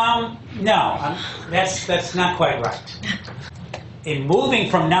 no, that's not quite right. In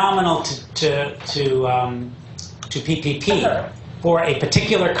moving from nominal to PPP for a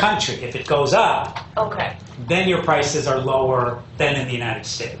particular country, if it goes up, okay, then your prices are lower than in the United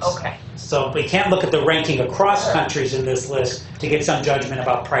States. Okay. So we can't look at the ranking across countries in this list to get some judgment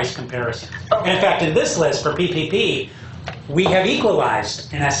about price comparison. Okay. And in fact, in this list for PPP, we have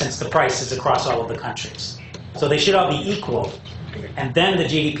equalized, in essence, the prices across all of the countries. So they should all be equal. And then the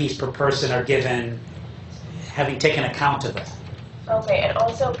GDPs per person are given, having taken account of it. Okay, and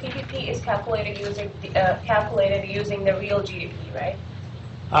also PPP is calculated using the real GDP, right?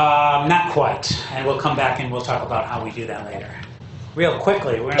 Not quite. And we'll come back and we'll talk about how we do that later. Real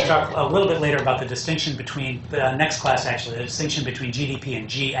quickly, we're going to talk a little bit later about the distinction between, next class actually, the distinction between GDP and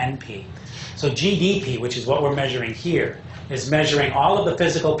GNP. So GDP, which is what we're measuring here, is measuring all of the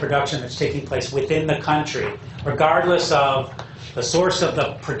physical production that's taking place within the country, regardless of the source of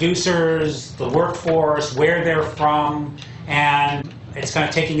the producers, the workforce, where they're from, and it's kind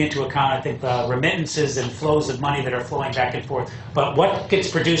of taking into account, I think, the remittances and flows of money that are flowing back and forth. But what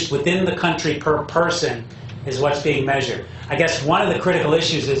gets produced within the country per person is what's being measured. I guess one of the critical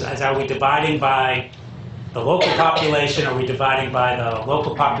issues is are we dividing by the local population, or are we dividing by the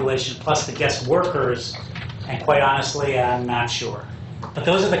local population plus the guest workers? And quite honestly, I'm not sure. But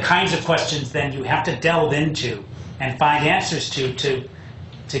those are the kinds of questions then you have to delve into and find answers to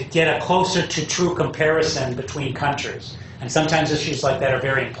get a closer to true comparison between countries. And sometimes issues like that are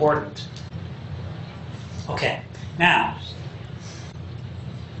very important. Okay, now,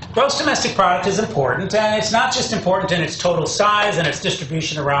 gross domestic product is important, and it's not just important in its total size and its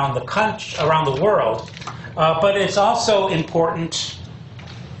distribution around the world, but it's also important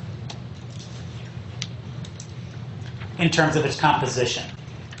in terms of its composition.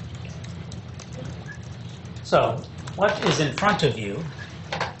 So, what is in front of you?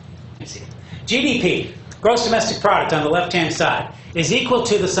 Let's see. GDP, gross domestic product on the left-hand side, is equal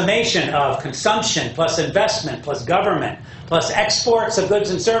to the summation of consumption plus investment plus government plus exports of goods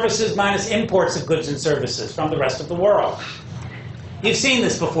and services minus imports of goods and services from the rest of the world. You've seen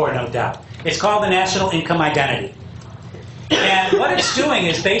this before, no doubt. It's called the national income identity. And what it's doing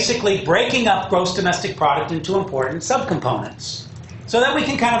is basically breaking up gross domestic product into important subcomponents so that we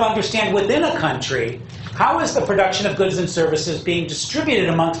can kind of understand within a country how is the production of goods and services being distributed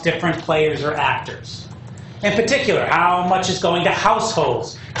amongst different players or actors. In particular, how much is going to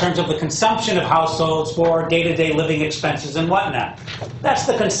households in terms of the consumption of households for day-to-day living expenses and whatnot. That's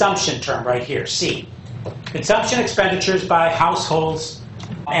the consumption term right here, C. Consumption expenditures by households,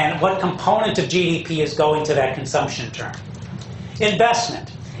 and what component of GDP is going to that consumption term.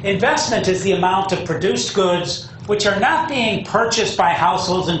 Investment. Investment is the amount of produced goods which are not being purchased by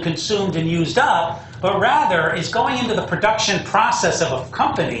households and consumed and used up, but rather is going into the production process of a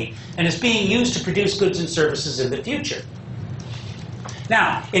company and is being used to produce goods and services in the future.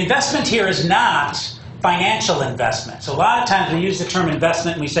 Now, investment here is not financial investment. So a lot of times we use the term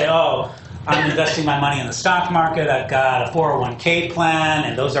investment and we say, oh, I'm investing my money in the stock market, I've got a 401k plan,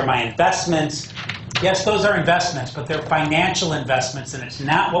 and those are my investments. Yes, those are investments, but they're financial investments, and it's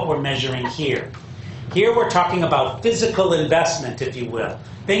not what we're measuring here. Here we're talking about physical investment, if you will.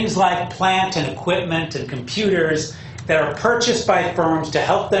 Things like plant and equipment and computers that are purchased by firms to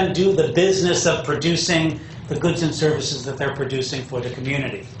help them do the business of producing the goods and services that they're producing for the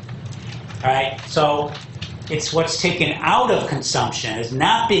community. All right? So It's what's taken out of consumption, is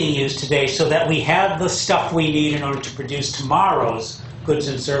not being used today so that we have the stuff we need in order to produce tomorrow's goods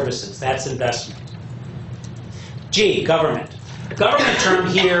and services. That's investment. G, government. The government term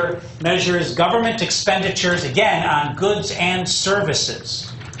here measures government expenditures, again, on goods and services.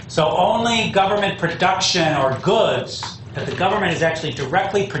 So only government production or goods that the government is actually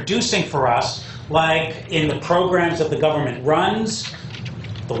directly producing for us, like in the programs that the government runs,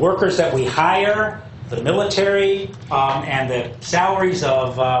 the workers that we hire, the military, and the salaries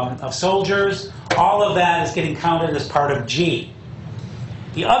of soldiers, all of that is getting counted as part of G.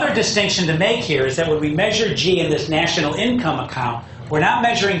 The other distinction to make here is that when we measure G in this national income account, we're not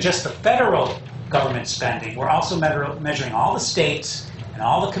measuring just the federal government spending. We're also measuring all the states and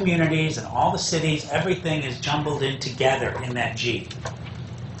all the communities and all the cities. Everything is jumbled in together in that G.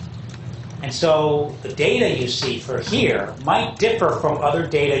 And so the data you see for here might differ from other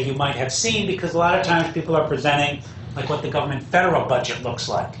data you might have seen, because a lot of times people are presenting like what the government federal budget looks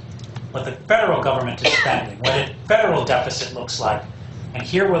like, what the federal government is spending, what a federal deficit looks like. And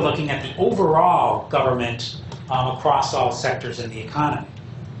here we're looking at the overall government across all sectors in the economy.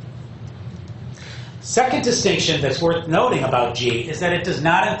 Second distinction that's worth noting about G is that it does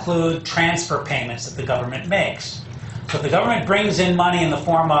not include transfer payments that the government makes. So if the government brings in money in the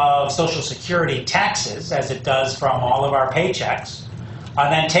form of Social Security taxes, as it does from all of our paychecks,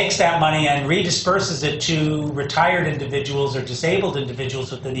 then takes that money and redisperses it to retired individuals or disabled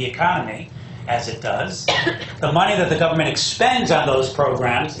individuals within the economy, as it does, the money that the government expends on those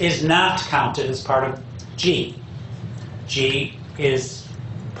programs is not counted as part of G. G is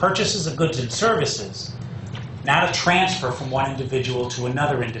purchases of goods and services, not a transfer from one individual to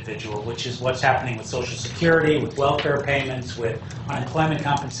another individual, which is what's happening with Social Security, with welfare payments, with unemployment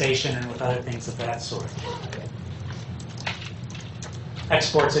compensation, and with other things of that sort.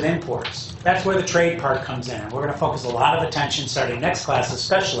 Exports and imports. That's where the trade part comes in. And we're going to focus a lot of attention, starting next class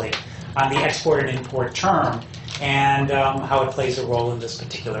especially, on the export and import term and how it plays a role in this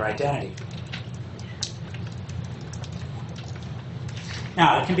particular identity.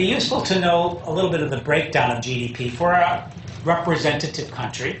 Now, it can be useful to know a little bit of the breakdown of GDP for a representative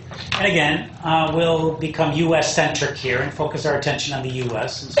country. And again, we'll become US-centric here and focus our attention on the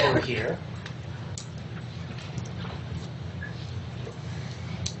US since we're here.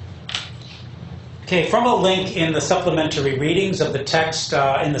 Okay, from a link in the supplementary readings of the text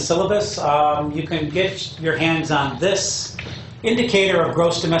in the syllabus, you can get your hands on this indicator of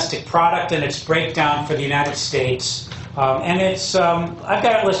gross domestic product and its breakdown for the United States. And it's, I've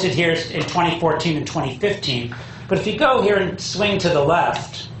got it listed here in 2014 and 2015, but if you go here and swing to the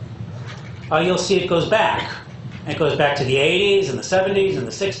left, you'll see it goes back. And it goes back to the 80s and the 70s and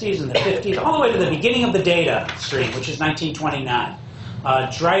the 60s and the 50s, all the way to the beginning of the data stream, which is 1929.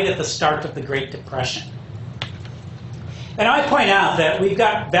 Right at the start of the Great Depression. And I point out that we've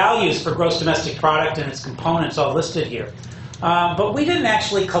got values for gross domestic product and its components all listed here. But we didn't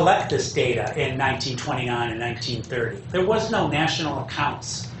actually collect this data in 1929 and 1930. There was no national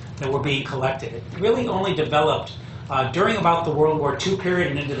accounts that were being collected. It really only developed during about the World War II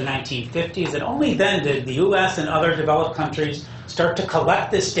period and into the 1950s. And only then did the US and other developed countries start to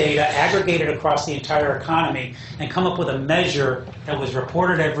collect this data, aggregate it across the entire economy, and come up with a measure that was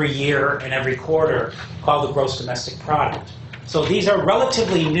reported every year and every quarter called the gross domestic product. So these are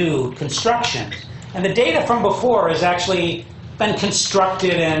relatively new constructions. And the data from before has actually been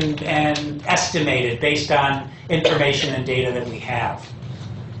constructed and estimated based on information and data that we have.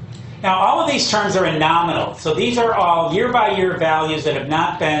 Now, all of these terms are in nominal. So these are all year-by-year values that have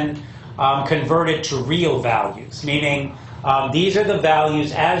not been converted to real values, meaning these are the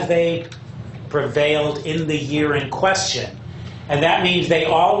values as they prevailed in the year in question. And that means they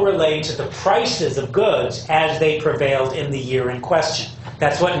all relate to the prices of goods as they prevailed in the year in question.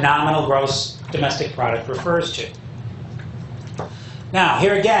 That's what nominal gross domestic product refers to. Now,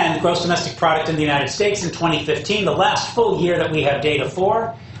 here again, gross domestic product in the United States in 2015, the last full year that we have data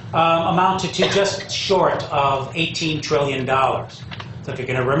for, amounted to just short of $18 trillion. So if you're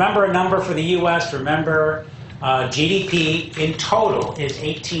going to remember a number for the US, remember GDP in total is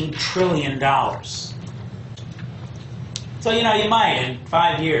 $18 trillion. So, you know, you might in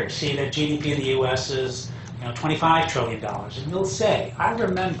 5 years see that GDP in the US is, you know, $25 trillion. And you'll say, I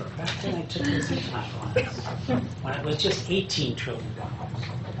remember back when I took this econ class, when it was just $18 trillion.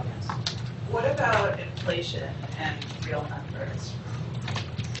 What about inflation and real numbers?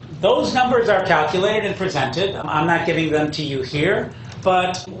 Those numbers are calculated and presented. I'm not giving them to you here.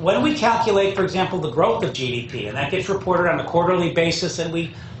 But when we calculate, for example, the growth of GDP, and that gets reported on a quarterly basis, and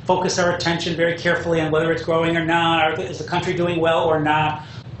we focus our attention very carefully on whether it's growing or not, or is the country doing well or not,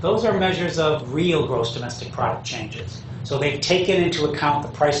 Those are measures of real gross domestic product changes. So they've taken into account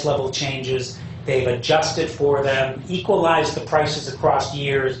the price level changes, they've adjusted for them, equalized the prices across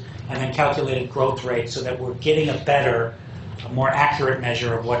years, and then calculated growth rates so that we're getting a better, a more accurate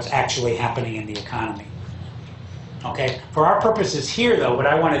measure of what's actually happening in the economy. Okay, for our purposes here though, what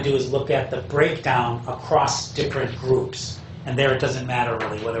I want to do is look at the breakdown across different groups. And there it doesn't matter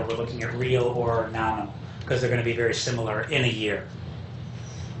really whether we're looking at real or nominal, because they're going to be very similar in a year.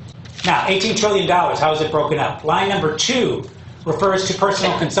 Now, $18 trillion, how is it broken up? Line number 2 refers to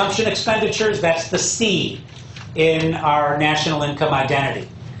personal consumption expenditures. That's the C in our national income identity.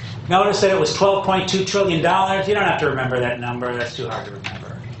 Notice that it was $12.2 trillion. You don't have to remember that number. That's too hard to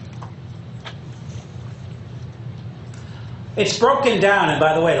remember. It's broken down, and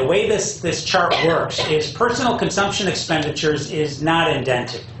by the way this chart works is personal consumption expenditures is not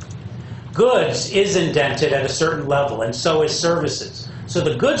indented. Goods is indented at a certain level, and so is services. So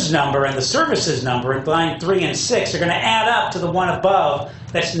the goods number and the services number in line 3 and 6 are going to add up to the one above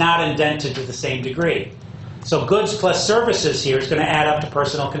that's not indented to the same degree. So goods plus services here is going to add up to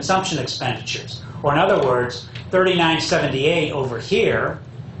personal consumption expenditures. Or in other words, 3978 over here,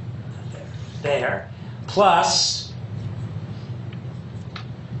 there, plus,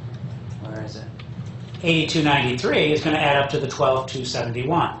 where is it? 8293 is going to add up to the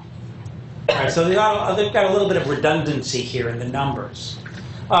 12271. All right, so they've got a little bit of redundancy here in the numbers.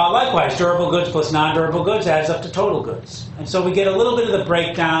 Likewise, durable goods plus non-durable goods adds up to total goods. And so we get a little bit of the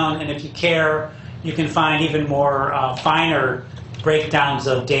breakdown, and if you care, you can find even more finer breakdowns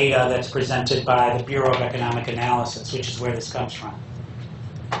of data that's presented by the Bureau of Economic Analysis, which is where this comes from.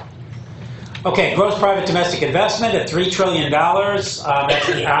 Okay, gross private domestic investment at $3 trillion. That's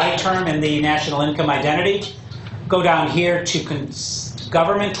the I term in the national income identity. Go down here to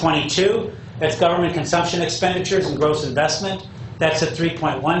government, 22. That's government consumption expenditures and gross investment. That's at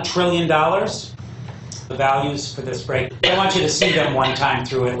 $3.1 trillion. The values for this break. I want you to see them one time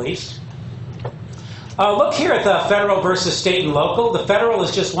through at least. Look here at the federal versus state and local. The federal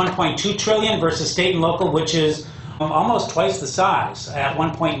is just $1.2 trillion versus state and local, which is almost twice the size at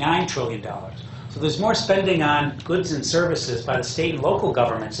 $1.9 trillion. So there's more spending on goods and services by the state and local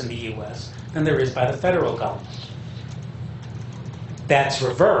governments in the U.S. than there is by the federal government. That's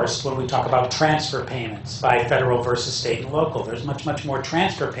reversed when we talk about transfer payments by federal versus state and local. There's much, much more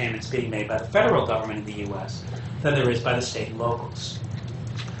transfer payments being made by the federal government in the U.S. than there is by the state and locals.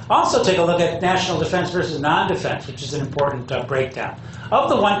 Also take a look at national defense versus non-defense, which is an important breakdown. Of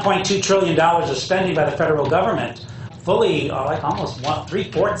the $1.2 trillion of spending by the federal government, fully, like almost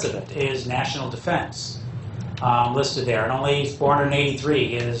 3/4 of it is national defense listed there, and only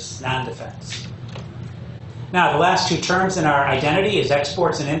 483 is non-defense. Now, the last two terms in our identity is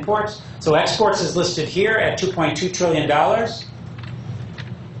exports and imports. So exports is listed here at $2.2 trillion,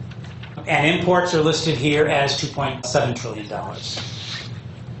 and imports are listed here as $2.7 trillion.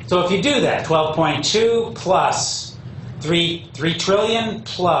 So if you do that, 12.2 plus 3 trillion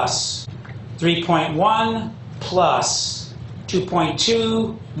plus 3.1 plus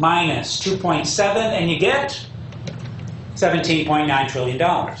 2.2 minus 2.7, and you get $17.9 trillion.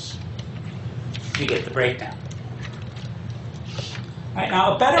 You get the breakdown. All right,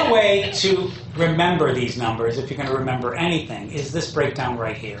 now, a better way to remember these numbers, if you're going to remember anything, is this breakdown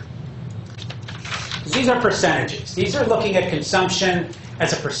right here. These are percentages. These are looking at consumption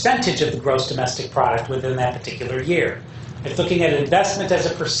as a percentage of the gross domestic product within that particular year. It's looking at investment as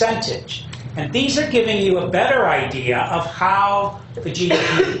a percentage. And these are giving you a better idea of how the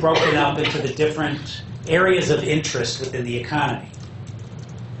GDP is broken up into the different areas of interest within the economy.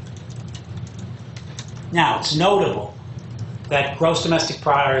 Now, it's notable that gross domestic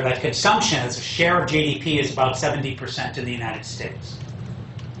product, that consumption as a share of GDP is about 70% in the United States.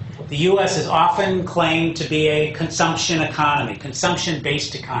 The U.S. is often claimed to be a consumption economy,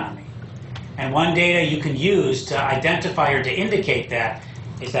 consumption-based economy. And one data you can use to identify or to indicate that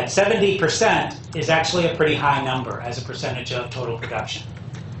is that 70% is actually a pretty high number as a percentage of total production.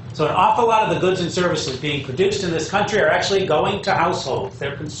 So an awful lot of the goods and services being produced in this country are actually going to households.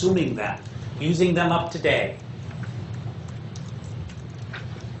 They're consuming them, using them up to date.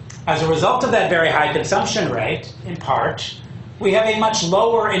 As a result of that very high consumption rate, in part, we have a much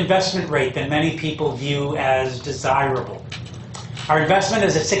lower investment rate than many people view as desirable. Our investment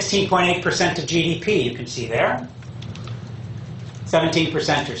is at 16.8% of GDP, you can see there.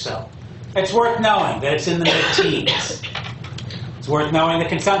 17% or so. It's worth knowing that it's in the mid-teens. It's worth knowing that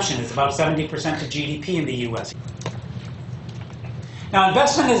consumption is about 70% of GDP in the U.S. Now,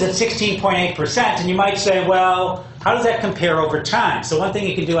 investment is at 16.8%, and you might say, well, how does that compare over time? So one thing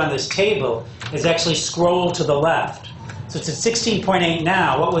you can do on this table is actually scroll to the left. So it's at 16.8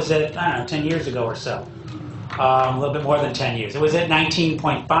 now. What was it, I don't know, 10 years ago or so? A little bit more than 10 years. It was at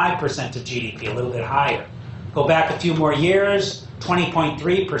 19.5% of GDP, a little bit higher. Go back a few more years, 20.3%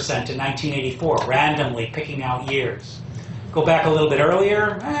 in 1984, randomly picking out years. Go back a little bit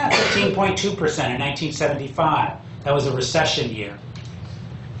earlier, 15.2% in 1975. That was a recession year.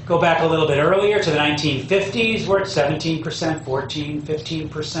 Go back a little bit earlier to the 1950s, we're at 17%, 14,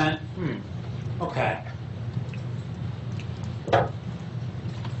 15%. Okay.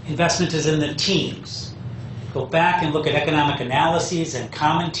 Investment is in the teens. Go back and look at economic analyses and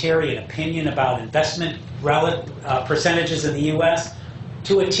commentary and opinion about investment percentages in the U.S.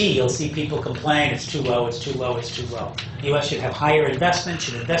 To a T, you'll see people complain, it's too low, it's too low, it's too low. The U.S. should have higher investment,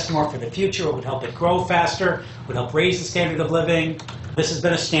 should invest more for the future, it would help it grow faster, would help raise the standard of living. This has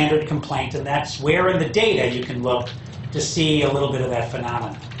been a standard complaint, and that's where in the data you can look to see a little bit of that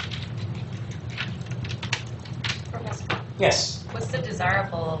phenomenon. Professor, Yes? what's the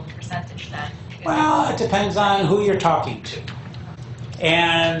desirable percentage then? Well, it depends on who you're talking to.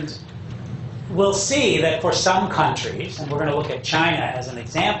 And we'll see that for some countries, and we're going to look at China as an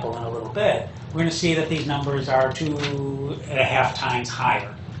example in a little bit, we're going to see that these numbers are 2.5 times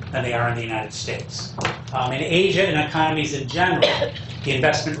higher than they are in the United States. In Asia and economies in general, the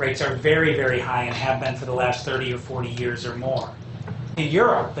investment rates are very, very high and have been for the last 30 or 40 years or more. In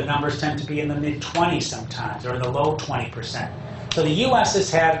Europe, the numbers tend to be in the mid-20s sometimes, or in the low 20%. So the U.S. has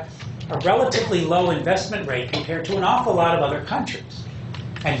had a relatively low investment rate compared to an awful lot of other countries.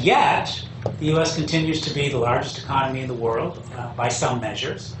 And yet, the U.S. continues to be the largest economy in the world, by some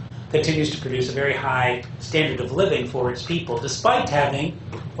measures, continues to produce a very high standard of living for its people, despite having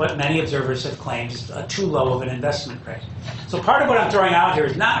what many observers have claimed is too low of an investment rate. So part of what I'm throwing out here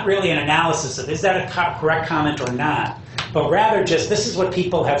is not really an analysis of is that a correct comment or not, but rather just this is what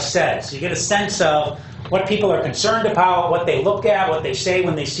people have said. So you get a sense of what people are concerned about, what they look at, what they say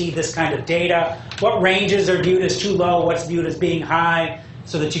when they see this kind of data, what ranges are viewed as too low, what's viewed as being high,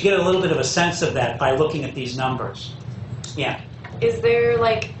 so that you get a little bit of a sense of that by looking at these numbers. Yeah. Is there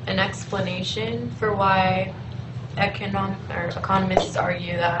like an explanation for why economists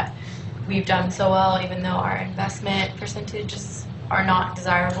argue that we've done so well even though our investment percentages are not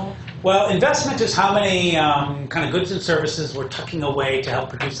desirable? Well, investment is how many kind of goods and services we're tucking away to help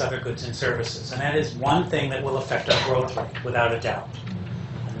produce other goods and services. And that is one thing that will affect our growth rate, without a doubt.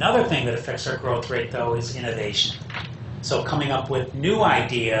 Another thing that affects our growth rate, though, is innovation. So coming up with new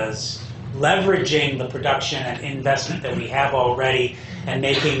ideas, leveraging the production and investment that we have already, and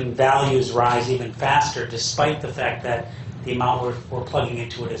making values rise even faster, despite the fact that the amount we're plugging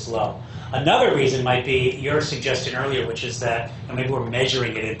into it is low. Another reason might be your suggestion earlier, which is that maybe we're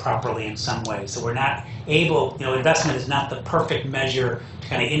measuring it improperly in some way. So we're not able, investment is not the perfect measure to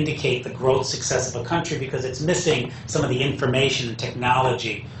kind of indicate the growth success of a country because it's missing some of the information and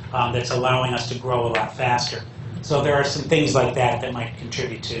technology that's allowing us to grow a lot faster. So there are some things like that that might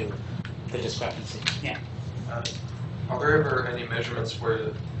contribute to the discrepancy. Yeah. Are there ever any measurements where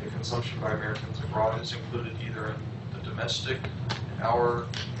the consumption by Americans abroad is included either in the domestic, in our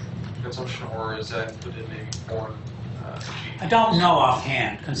consumption, or is that included in maybe foreign GDP? I don't know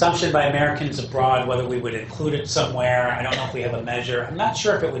offhand. Consumption by Americans abroad, whether we would include it somewhere, I don't know if we have a measure. I'm not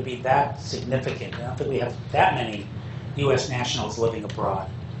sure if it would be that significant. I don't think we have that many U.S. nationals living abroad.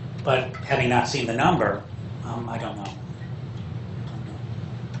 But having not seen the number, I don't know.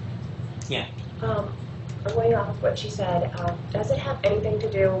 Yeah. Going off of what she said, does it have anything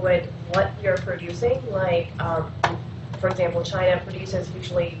to do with what you're producing? Like, for example, China produces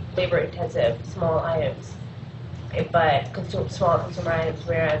usually labor-intensive small items, but small consumer items,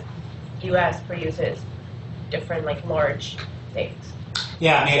 whereas U.S. produces different, like, large things.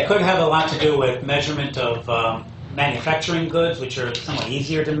 Yeah, I mean, it could have a lot to do with measurement of manufacturing goods, which are somewhat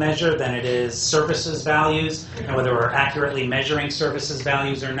easier to measure than it is services values, and whether we're accurately measuring services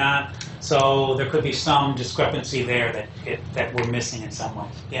values or not. So there could be some discrepancy there that we're missing in some ways.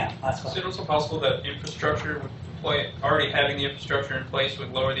 Yeah, that's Is it also possible that infrastructure already having the infrastructure in place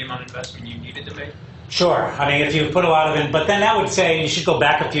would lower the amount of investment you needed to make? Sure. I mean, if you put a lot of it, but then that would say you should go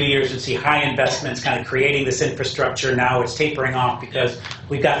back a few years and see high investments kind of creating this infrastructure. Now it's tapering off because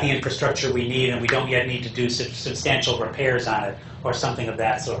we've got the infrastructure we need and we don't yet need to do substantial repairs on it or something of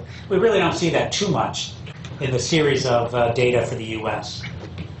that sort. We really don't see that too much in the series of data for the U.S.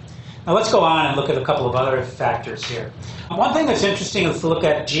 Now let's go on and look at a couple of other factors here. One thing that's interesting is to look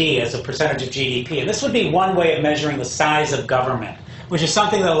at G as a percentage of GDP. And this would be one way of measuring the size of government, which is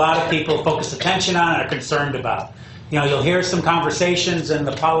something that a lot of people focus attention on and are concerned about. You'll hear some conversations in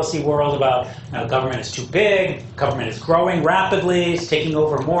the policy world about government is too big, government is growing rapidly, it's taking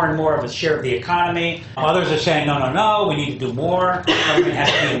over more and more of a share of the economy. Others are saying, no, no, no, we need to do more, government has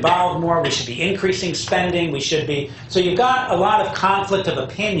to be involved more, we should be increasing spending, we should be... So you've got a lot of conflict of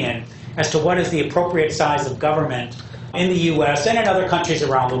opinion as to what is the appropriate size of government in the US and in other countries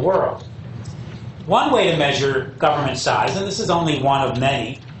around the world. One way to measure government size, and this is only one of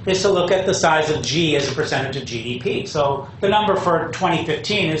many, is to look at the size of G as a percentage of GDP. So the number for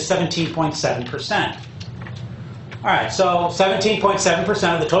 2015 is 17.7%. All right, so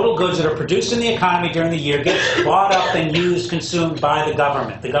 17.7% of the total goods that are produced in the economy during the year gets bought up and used, consumed by the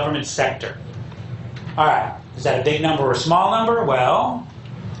government sector. All right, is that a big number or a small number? Well,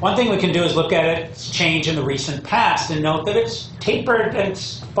 one thing we can do is look at its change in the recent past and note that it's tapered and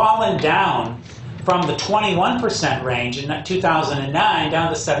it's fallen down from the 21% range in 2009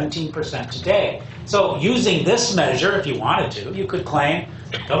 down to 17% today. So using this measure, if you wanted to, you could claim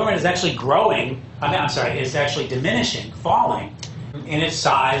government is actually growing, is actually diminishing, falling in its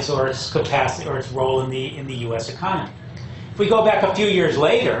size or its capacity or its role in the US economy. If we go back a few years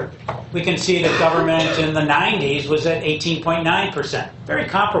later, we can see that government in the 90s was at 18.9%, very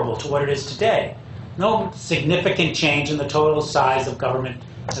comparable to what it is today. No significant change in the total size of government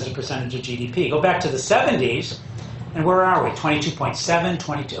as a percentage of GDP. Go back to the 70s, and where are we? 22.7,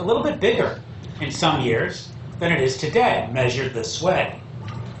 22, a little bit bigger in some years than it is today, measured this way.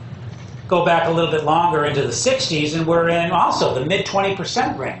 Go back a little bit longer into the 60s, and we're in also the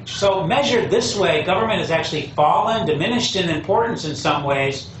mid-20% range. So measured this way, government has actually fallen, diminished in importance in some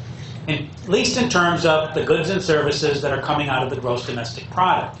ways, at least in terms of the goods and services that are coming out of the gross domestic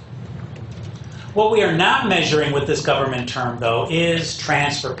product. What we are not measuring with this government term, though, is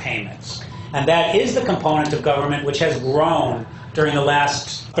transfer payments. And that is the component of government which has grown during the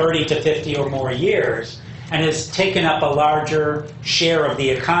last 30 to 50 or more years and has taken up a larger share of the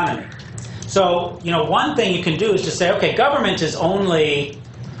economy. So, one thing you can do is to say, okay, government is only,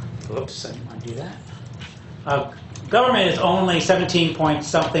 oops, I didn't want to do that. Government is only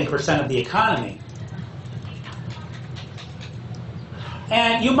 17-point-something% of the economy.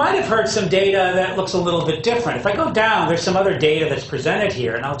 And you might have heard some data that looks a little bit different. If I go down, there's some other data that's presented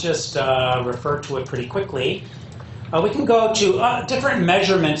here, and I'll just refer to it pretty quickly. We can go to different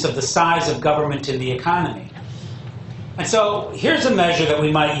measurements of the size of government in the economy. And so here's a measure that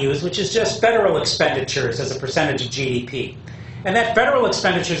we might use, which is just federal expenditures as a percentage of GDP. And that federal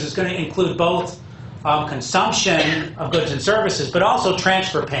expenditures is going to include both consumption of goods and services, but also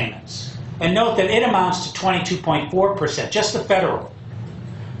transfer payments. And note that it amounts to 22.4%, just the federal.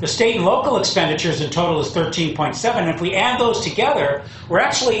 The state and local expenditures in total is 13.7%. And if we add those together, we're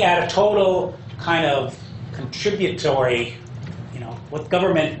actually at a total kind of contributory, with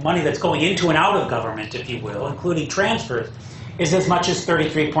government money that's going into and out of government, if you will, including transfers, is as much as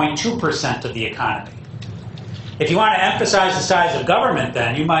 33.2% of the economy. If you want to emphasize the size of government,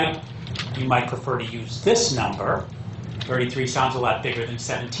 then you might prefer to use this number. 33 sounds a lot bigger than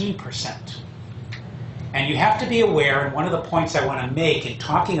 17%. And you have to be aware, and one of the points I want to make in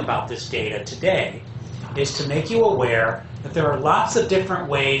talking about this data today is to make you aware that there are lots of different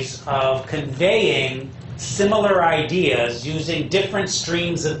ways of conveying similar ideas using different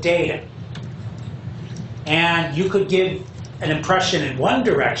streams of data. And you could give an impression in one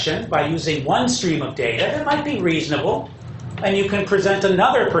direction by using one stream of data that might be reasonable, and you can present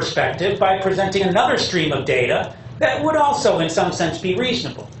another perspective by presenting another stream of data that would also, in some sense, be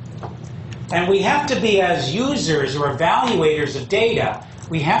reasonable. And we have to be, as users or evaluators of data,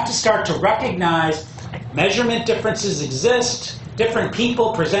 we have to start to recognize measurement differences exist, different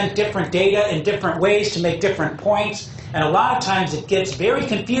people present different data in different ways to make different points, and a lot of times it gets very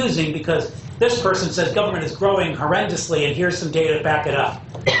confusing because this person says government is growing horrendously and here's some data to back it up.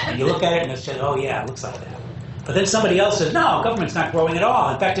 And you look at it and it says, oh yeah, it looks like that. But then somebody else says, no, government's not growing at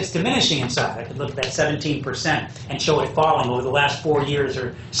all. In fact, it's diminishing in size. I could look at that 17% and show it falling over the last 4 years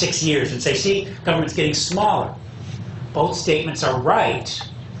or 6 years and say, see, government's getting smaller. Both statements are right,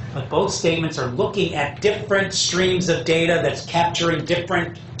 but both statements are looking at different streams of data that's capturing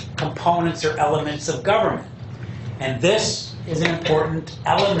different components or elements of government. And this is an important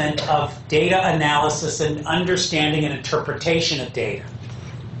element of data analysis and understanding and interpretation of data.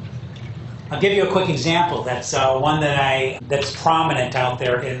 I'll give you a quick example. That's one that's prominent out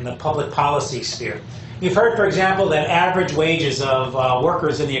there in the public policy sphere. You've heard, for example, that average wages of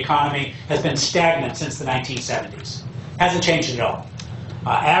workers in the economy has been stagnant since the 1970s. Hasn't changed at all.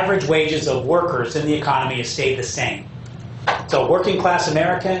 Average wages of workers in the economy has stayed the same. So working class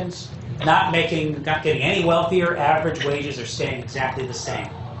Americans, not getting any wealthier, average wages are staying exactly the same.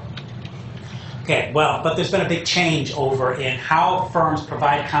 Okay, well, but there's been a big change over in how firms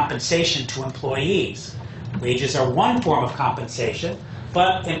provide compensation to employees. Wages are one form of compensation,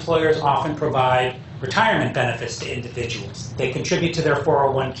 but employers often provide retirement benefits to individuals. They contribute to their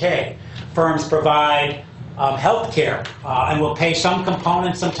 401k. Firms provide health care and will pay some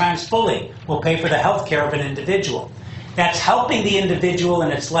component, sometimes fully, will pay for the health care of an individual. That's helping the individual,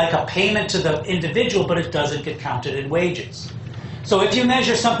 and it's like a payment to the individual, but it doesn't get counted in wages. So if you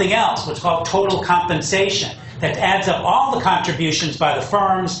measure something else, what's called total compensation, that adds up all the contributions by the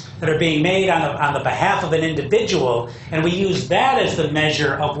firms that are being made on the behalf of an individual, and we use that as the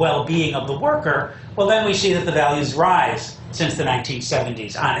measure of well-being of the worker, well, then we see that the values rise since the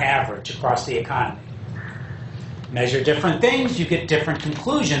 1970s on average across the economy. Measure different things, you get different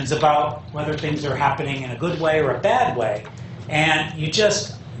conclusions about whether things are happening in a good way or a bad way. And you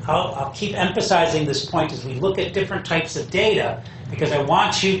just, I'll keep emphasizing this point as we look at different types of data, because I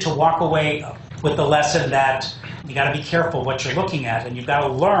want you to walk away with the lesson that you got to be careful what you're looking at, and you've got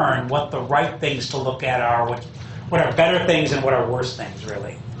to learn what the right things to look at are, what are better things and what are worse things,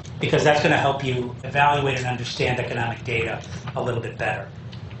 really. Because that's going to help you evaluate and understand economic data a little bit better.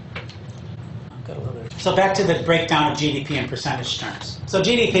 So back to the breakdown of GDP in percentage terms. So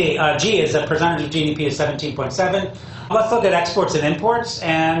GDP, G is a percentage of GDP is 17.7. Let's look at exports and imports,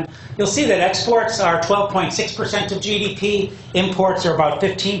 and you'll see that exports are 12.6% of GDP, imports are about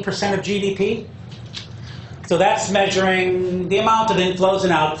 15% of GDP. So that's measuring the amount of inflows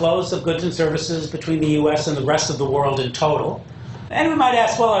and outflows of goods and services between the US and the rest of the world in total. And we might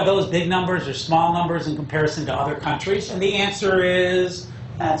ask, well, are those big numbers or small numbers in comparison to other countries? And the answer is,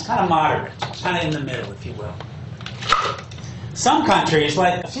 it's kind of moderate. It's kind of in the middle, if you will. Some countries,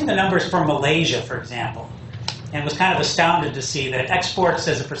 like I've seen the numbers for Malaysia, for example, and was kind of astounded to see that exports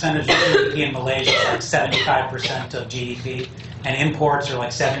as a percentage of GDP in Malaysia are like 75% of GDP, and imports are like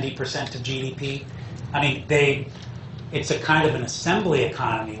 70% of GDP. I mean, it's a kind of an assembly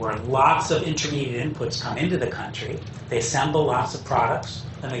economy where lots of intermediate inputs come into the country. They assemble lots of products,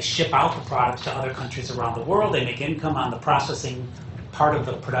 then they ship out the products to other countries around the world. They make income on the processing part of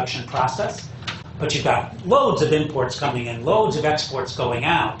the production process. But you've got loads of imports coming in, loads of exports going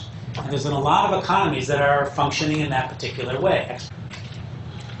out. And there's been a lot of economies that are functioning in that particular way.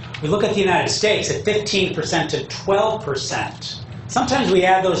 We look at the United States at 15% to 12%. Sometimes we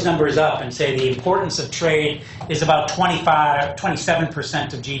add those numbers up and say the importance of trade is about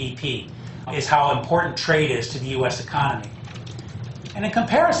 27% of GDP, is how important trade is to the US economy. And in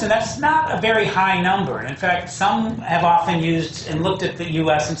comparison, that's not a very high number. And in fact, some have often used and looked at the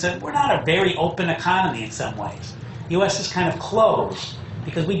US and said, we're not a very open economy in some ways. The US is kind of closed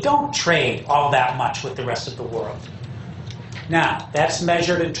because we don't trade all that much with the rest of the world. Now, that's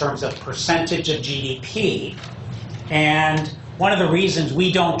measured in terms of percentage of GDP. And one of the reasons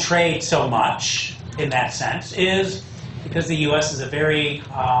we don't trade so much in that sense is because the US is a very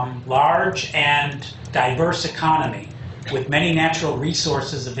large and diverse economy with many natural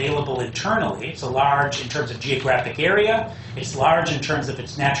resources available internally. It's large in terms of geographic area. It's large in terms of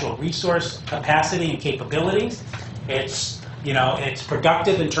its natural resource capacity and capabilities. It's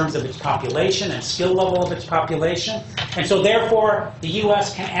productive in terms of its population and skill level of its population. And so therefore, the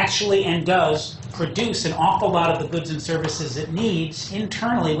US can actually and does produce an awful lot of the goods and services it needs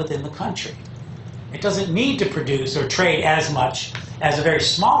internally within the country. It doesn't need to produce or trade as much as a very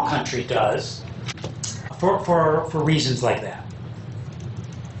small country does for reasons like that.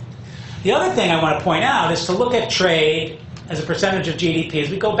 The other thing I want to point out is to look at trade as a percentage of GDP as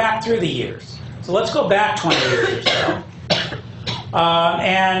we go back through the years. So let's go back 20 years or so.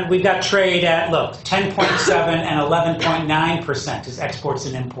 And we've got trade at, look, 10.7 and 11.9% is exports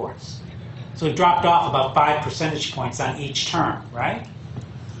and imports. So we've dropped off about 5 percentage points on each term, right?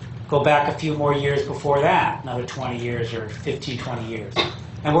 Go back a few more years before that, another 20 years or 15, 20 years.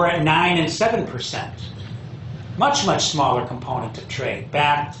 And we're at 9 and 7%. Much, much smaller component of trade,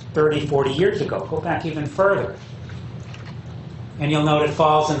 back 30, 40 years ago. Go back even further. And you'll note it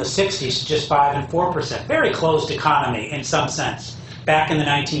falls in the 60s to just 5 and 4%. Very closed economy in some sense, back in the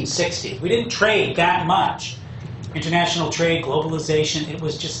 1960s. We didn't trade that much. International trade, globalization, it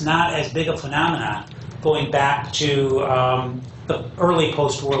was just not as big a phenomenon going back to the early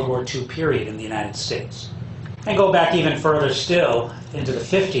post-World War II period in the United States. And go back even further still into the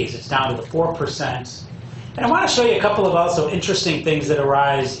 50s, it's down to the 4%. And I want to show you a couple of also interesting things that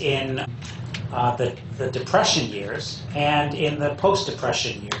arise in the Depression years and in the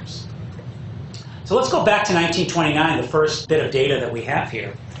post-Depression years. So let's go back to 1929, the first bit of data that we have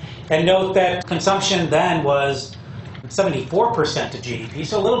here, and note that consumption then was 74% of GDP,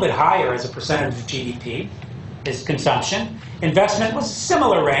 so a little bit higher as a percentage of GDP. is consumption. Investment was a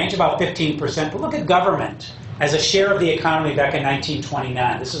similar range, about 15%. But look at government as a share of the economy back in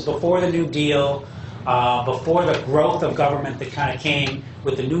 1929. This is before the New Deal, before the growth of government that kind of came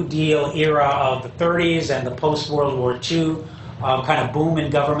with the New Deal era of the 30s and the post-World War II kind of boom in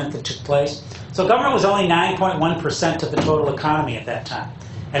government that took place. So government was only 9.1% of the total economy at that time.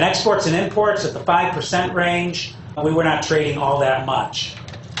 And exports and imports at the 5% range, we were not trading all that much.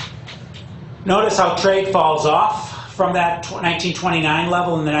 Notice how trade falls off from that 1929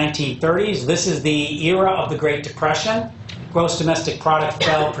 level in the 1930s. This is the era of the Great Depression. Gross domestic product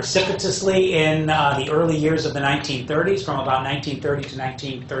fell precipitously in the early years of the 1930s, from about 1930 to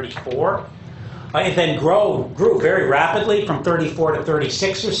 1934. It then grew very rapidly from 34 to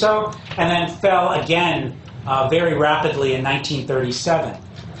 36 or so, and then fell again very rapidly in 1937.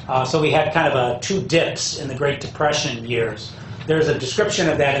 So we had kind of two dips in the Great Depression years. There's a description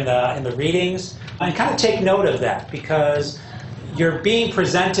of that in the readings, and kind of take note of that, because you're being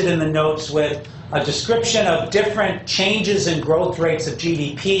presented in the notes with a description of different changes in growth rates of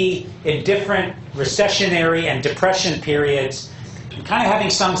GDP in different recessionary and depression periods. And kind of having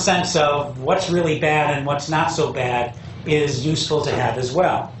some sense of what's really bad and what's not so bad is useful to have as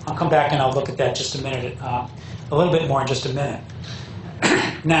well. I'll come back and I'll look at that just a minute, a little bit more in just a minute.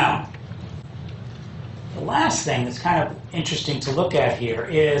 Now, the last thing that's kind of interesting to look at here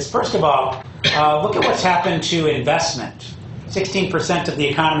is, first of all, look at what's happened to investment. 16% of the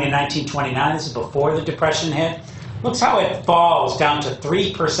economy in 1929, this is before the Depression hit. Looks how it falls down to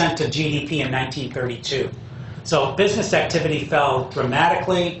 3% of GDP in 1932. So business activity fell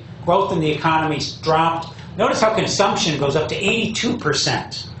dramatically, growth in the economy dropped. Notice how consumption goes up to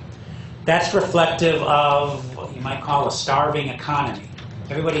 82%. That's reflective of what you might call a starving economy.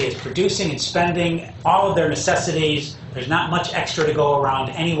 Everybody is producing and spending all of their necessities. There's not much extra to go around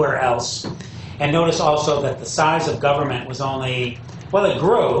anywhere else. And notice also that the size of government was only, well, it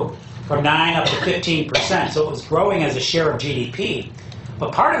grew from 9 up to 15%, so it was growing as a share of GDP.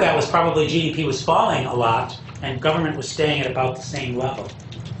 But part of that was probably GDP was falling a lot, and government was staying at about the same level.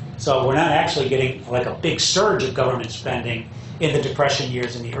 So we're not actually getting like a big surge of government spending in the Depression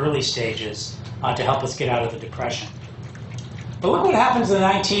years, in the early stages, to help us get out of the Depression. But look what happens in the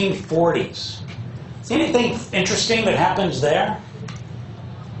 1940s. See anything interesting that happens there?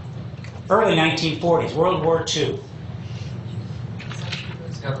 Early 1940s, World War II.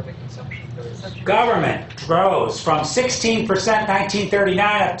 Government consumption goes. Government grows from 16%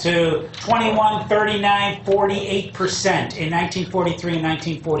 1939 up to 21, 39, 48% in 1943 and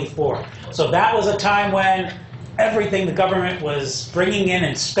 1944. So that was a time when everything the government was bringing in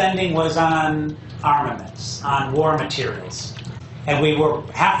and spending was on armaments, on war materials. And we were,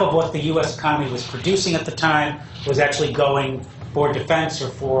 half of what the U.S. economy was producing at the time was actually going for defense or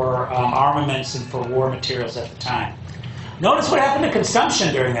for armaments and for war materials at the time. Notice what happened to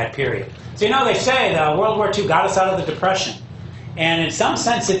consumption during that period. So you know they say that World War II got us out of the Depression. And in some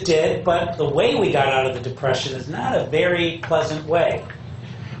sense it did, but the way we got out of the Depression is not a very pleasant way.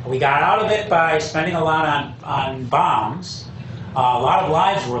 We got out of it by spending a lot on bombs. A lot of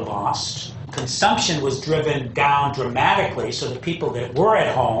lives were lost. Consumption was driven down dramatically, so the people that were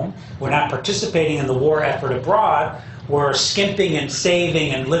at home, were not participating in the war effort abroad, were skimping and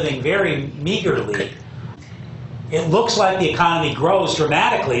saving and living very meagerly. It looks like the economy grows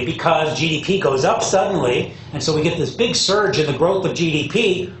dramatically because GDP goes up suddenly, and so we get this big surge in the growth of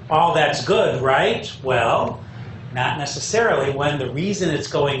GDP. All that's good, right? Well, not necessarily, when the reason it's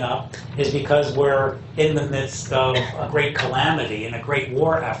going up is because we're in the midst of a great calamity and a great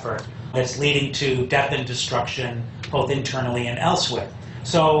war effort that's leading to death and destruction both internally and elsewhere.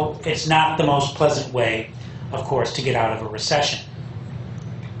 So it's not the most pleasant way, of course, to get out of a recession.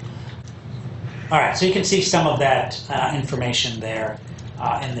 All right, so you can see some of that information there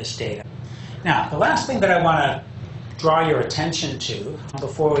in this data. Now, the last thing that I want to draw your attention to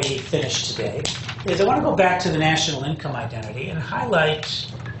before we finish today is I want to go back to the national income identity and highlight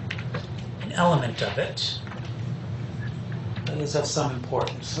an element of it that is of some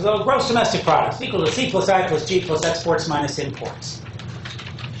importance. So gross domestic product is equal to C plus I plus G plus exports minus imports.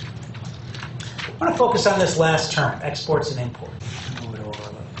 I want to focus on this last term, exports and imports. Move it over a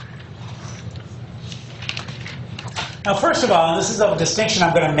little. Now, first of all, and this is a distinction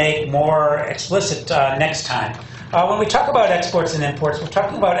I'm going to make more explicit next time. When we talk about exports and imports, we're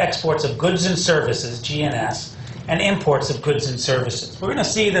talking about exports of goods and services, G&S, and imports of goods and services. We're going to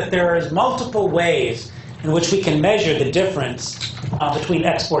see that there is multiple ways in which we can measure the difference between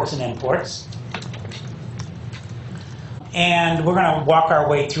exports and imports. And we're going to walk our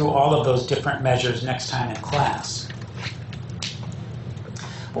way through all of those different measures next time in class.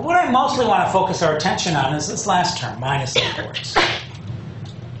 But what I mostly want to focus our attention on is this last term, minus imports.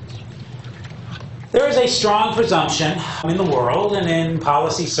 There is a strong presumption in the world and in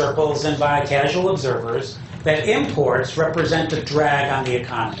policy circles and by casual observers that imports represent a drag on the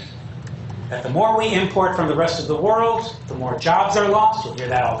economy. That the more we import from the rest of the world, the more jobs are lost. You'll hear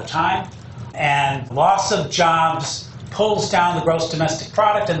that all the time. And loss of jobs pulls down the gross domestic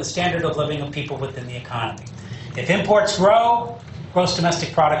product and the standard of living of people within the economy. If imports grow, gross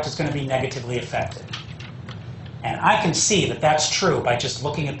domestic product is going to be negatively affected. And I can see that that's true by just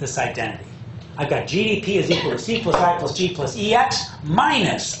looking at this identity. I've got GDP is equal to C plus I plus G plus EX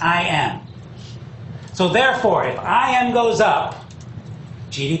minus IM. So therefore, if IM goes up,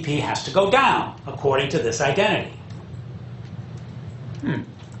 GDP has to go down according to this identity. Well,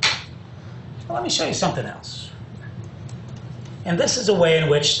 let me show you something else. And this is a way in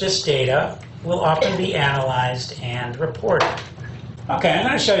which this data will often be analyzed and reported. Okay, I'm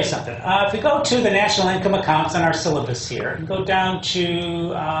going to show you something. If we go to the national income accounts on our syllabus here, and go down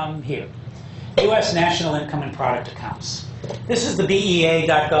to here, U.S. National Income and Product Accounts. This is the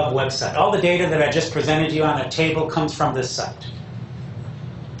BEA.gov website. All the data that I just presented to you on the table comes from this site.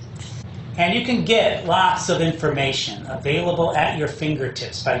 And you can get lots of information available at your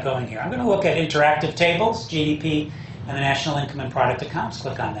fingertips by going here. I'm going to look at interactive tables, GDP and the National Income and Product Accounts.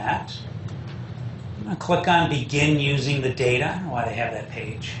 Click on that. I'm going to click on Begin Using the Data. I don't know why they have that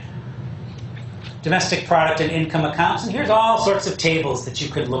page. Domestic Product and Income Accounts. And here's all sorts of tables that you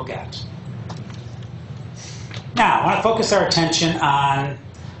could look at. Now, I want to focus our attention on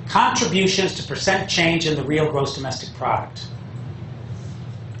contributions to percent change in the real gross domestic product.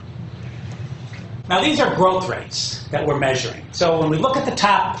 Now, these are growth rates that we're measuring. So when we look at the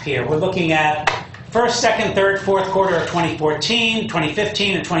top here, we're looking at first, second, third, fourth quarter of 2014,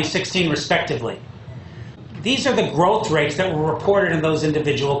 2015, and 2016, respectively. These are the growth rates that were reported in those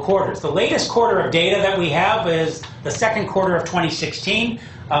individual quarters. The latest quarter of data that we have is the second quarter of 2016.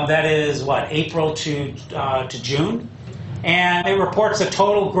 That is, what, April to June. And it reports a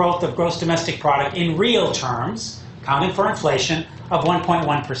total growth of gross domestic product in real terms, counting for inflation, of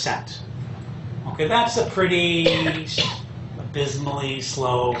 1.1%. Okay, that's a pretty abysmally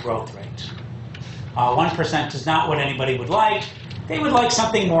slow growth rate. 1% is not what anybody would like. They would like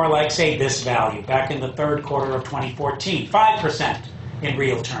something more like, say, this value back in the third quarter of 2014, 5% in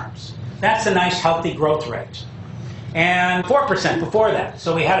real terms. That's a nice, healthy growth rate. And 4% before that.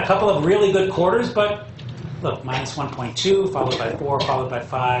 So we had a couple of really good quarters, but look, minus 1.2, followed by 4, followed by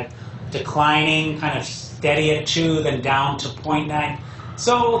 5, declining, kind of steady at 2, then down to 0.9.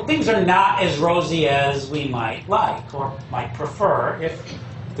 So things are not as rosy as we might like or might prefer if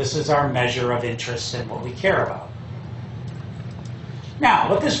this is our measure of interest and what we care about. Now,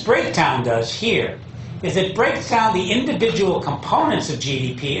 what this breakdown does here is it breaks down the individual components of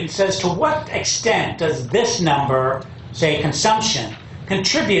GDP and says to what extent does this number, say consumption,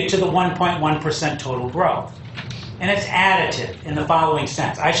 contribute to the 1.1% total growth. And it's additive in the following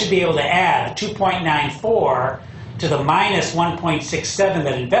sense. I should be able to add 2.94 to the minus 1.67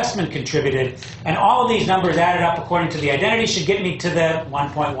 that investment contributed, and all of these numbers added up according to the identity should get me to the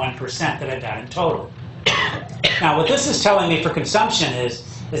 1.1% that I've got in total. Now, what this is telling me for consumption is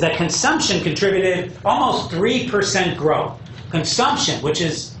that consumption contributed almost 3% growth. Consumption, which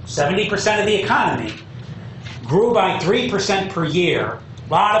is 70% of the economy, grew by 3% per year.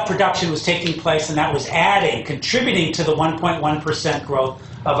 A lot of production was taking place, and that was adding, contributing to the 1.1% growth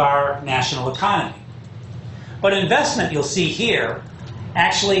of our national economy. But investment, you'll see here,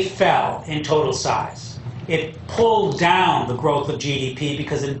 actually fell in total size. It pulled down the growth of GDP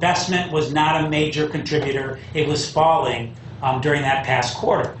because investment was not a major contributor. It was falling during that past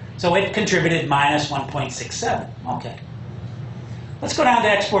quarter. So it contributed minus 1.67. Okay. Let's go down to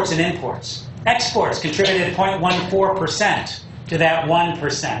exports and imports. Exports contributed 0.14% to that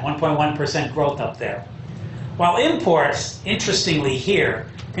 1.1% growth up there. While imports, interestingly here,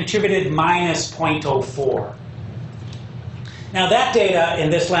 contributed minus 0.04. Now that data in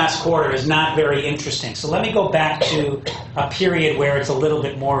this last quarter is not very interesting. So let me go back to a period where it's a little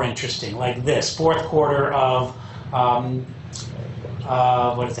bit more interesting, like this, fourth quarter of,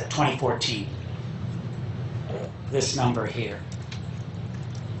 2014. This number here.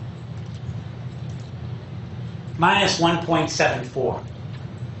 Minus 1.74.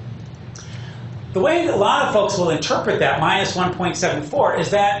 The way that a lot of folks will interpret that minus 1.74 is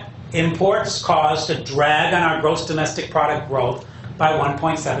that imports caused a drag on our gross domestic product growth by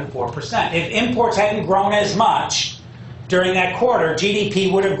 1.74%. If imports hadn't grown as much during that quarter, GDP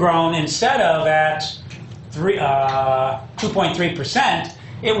would have grown instead of at 2.3%,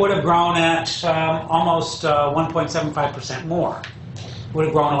 it would have grown at almost 1.75% more. would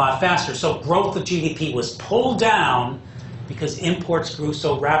have grown a lot faster. So growth of GDP was pulled down because imports grew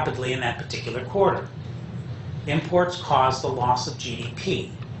so rapidly in that particular quarter. Imports caused the loss of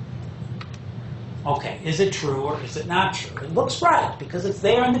GDP. Okay, is it true or is it not true? It looks right because it's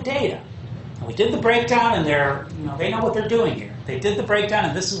there in the data. And we did the breakdown, and they know what they're doing here. They did the breakdown,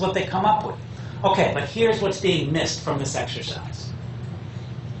 and this is what they come up with. Okay, but here's what's being missed from this exercise.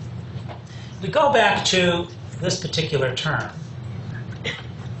 We go back to this particular term.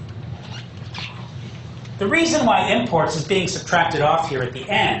 The reason why imports is being subtracted off here at the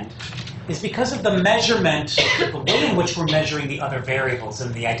end is because of the measurement, the way in which we're measuring the other variables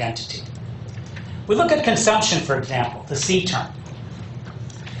in the identity. We look at consumption, for example, the C term.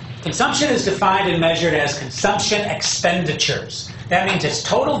 Consumption is defined and measured as consumption expenditures. That means it's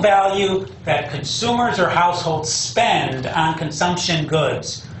total value that consumers or households spend on consumption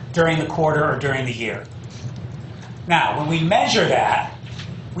goods during the quarter or during the year. Now, when we measure that,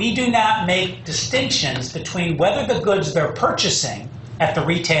 we do not make distinctions between whether the goods they're purchasing at the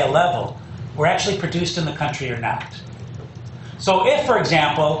retail level were actually produced in the country or not. So if, for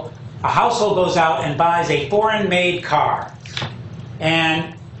example, a household goes out and buys a foreign-made car,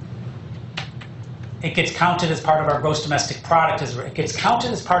 and it gets counted as part of our gross domestic product, it gets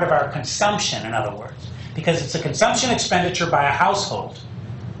counted as part of our consumption, in other words, because it's a consumption expenditure by a household.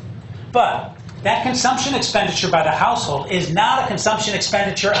 But that consumption expenditure by the household is not a consumption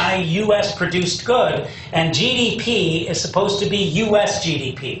expenditure on a U.S. produced good, and GDP is supposed to be U.S.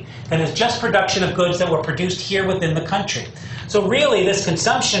 GDP. That is just production of goods that were produced here within the country. So really, this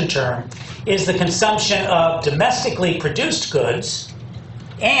consumption term is the consumption of domestically produced goods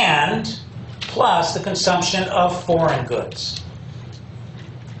and plus the consumption of foreign goods.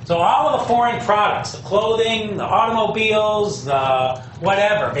 So all of the foreign products, the clothing, the automobiles, the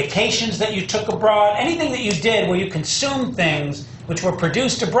whatever, vacations that you took abroad, anything that you did where you consumed things which were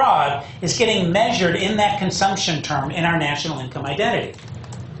produced abroad is getting measured in that consumption term in our national income identity.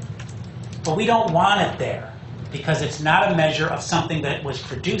 But we don't want it there because it's not a measure of something that was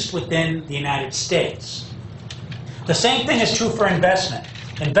produced within the United States. The same thing is true for investment.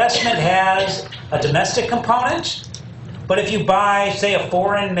 Investment has a domestic component, but if you buy, say, a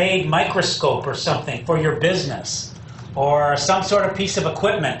foreign-made microscope or something for your business, or some sort of piece of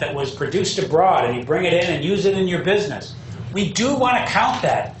equipment that was produced abroad and you bring it in and use it in your business, we do want to count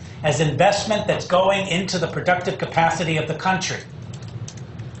that as investment that's going into the productive capacity of the country.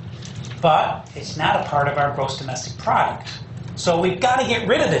 But it's not a part of our gross domestic product. So we've got to get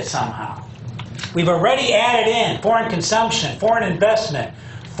rid of it somehow. We've already added in foreign consumption, foreign investment,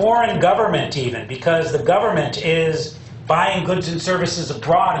 foreign government even, because the government is buying goods and services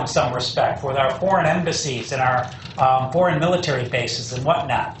abroad in some respect with our foreign embassies and our foreign military bases and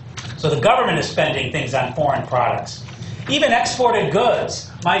whatnot. So the government is spending things on foreign products. Even exported goods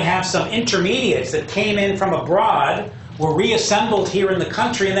might have some intermediates that came in from abroad, were reassembled here in the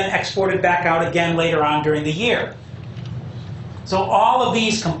country, and then exported back out again later on during the year. So all of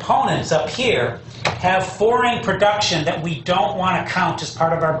these components up here have foreign production that we don't want to count as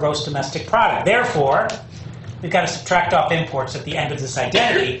part of our gross domestic product. Therefore, we've got to subtract off imports at the end of this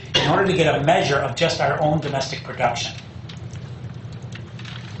identity in order to get a measure of just our own domestic production.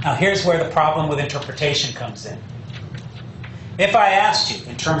 Now here's where the problem with interpretation comes in. If I asked you,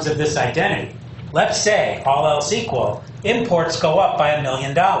 in terms of this identity, let's say, all else equal, imports go up by $1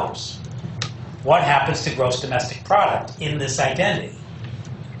 million. What happens to gross domestic product in this identity?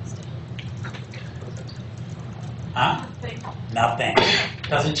 Huh? Nothing.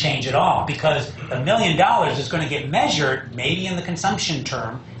 Doesn't change at all, because the $1 million is going to get measured maybe in the consumption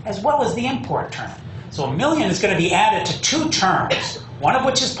term as well as the import term. So $1 million is going to be added to two terms, one of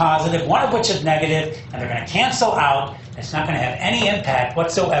which is positive, one of which is negative, and they're going to cancel out. It's not going to have any impact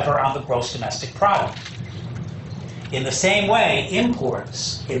whatsoever on the gross domestic product. In the same way,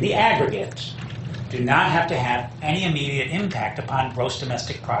 imports in the aggregate do not have to have any immediate impact upon gross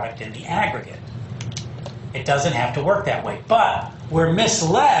domestic product in the aggregate. It doesn't have to work that way. But we're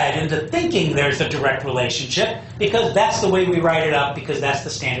misled into thinking there's a direct relationship because that's the way we write it up, because that's the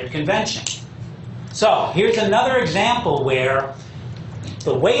standard convention. So here's another example where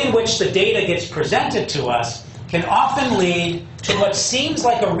the way in which the data gets presented to us can often lead to what seems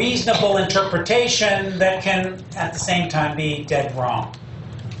like a reasonable interpretation that can, at the same time, be dead wrong.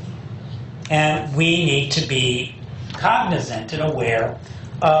 And we need to be cognizant and aware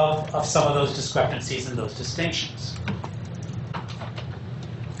of some of those discrepancies and those distinctions.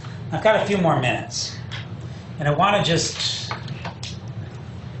 I've got a few more minutes, and I want to just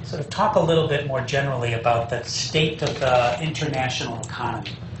sort of talk a little bit more generally about the state of the international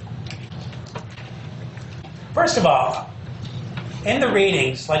economy. First of all, In the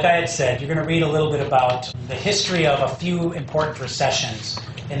readings, like I had said, you're going to read a little bit about the history of a few important recessions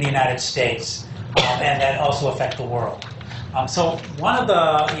in the United States, and that also affect the world. So one of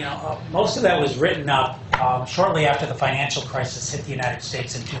the, most of that was written up shortly after the financial crisis hit the United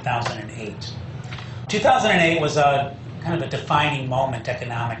States in 2008. 2008 was a kind of a defining moment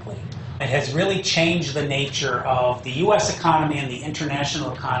economically. It has really changed the nature of the U.S. economy and the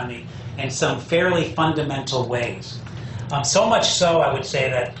international economy in some fairly fundamental ways. So much so, I would say,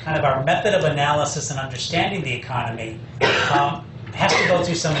 that kind of our method of analysis and understanding the economy has to go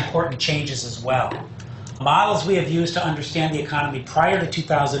through some important changes as well. Models we have used to understand the economy prior to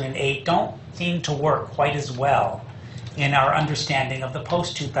 2008 don't seem to work quite as well in our understanding of the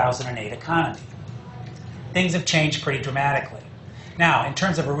post-2008 economy. Things have changed pretty dramatically. Now, in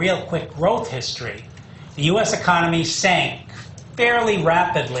terms of a real quick growth history, the U.S. economy sank fairly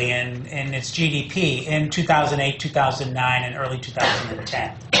rapidly in its GDP in 2008, 2009, and early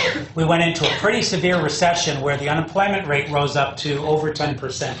 2010. We went into a pretty severe recession where the unemployment rate rose up to over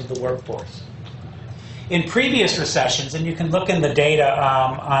 10% of the workforce. In previous recessions, and you can look in the data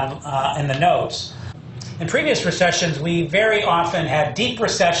in the notes, in previous recessions, we very often had deep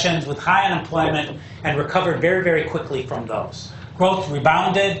recessions with high unemployment and recovered very, very quickly from those. Growth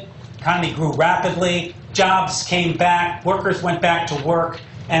rebounded, economy grew rapidly, jobs came back, workers went back to work,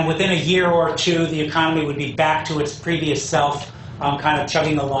 and within a year or two, the economy would be back to its previous self, kind of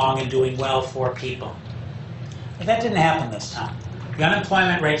chugging along and doing well for people. But that didn't happen this time. The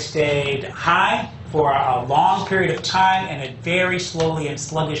unemployment rate stayed high for a long period of time, and it very slowly and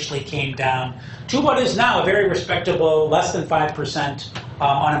sluggishly came down to what is now a very respectable, less than 5%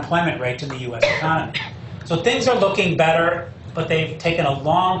 unemployment rate in the U.S. economy. So things are looking better, but they've taken a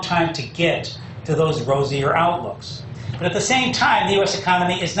long time to get to those rosier outlooks. But at the same time, the U.S.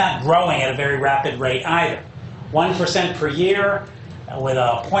 economy is not growing at a very rapid rate either. 1% per year, with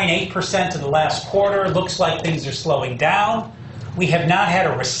a 0.8% in the last quarter, looks like things are slowing down. We have not had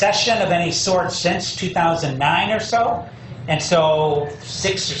a recession of any sort since 2009 or so. And so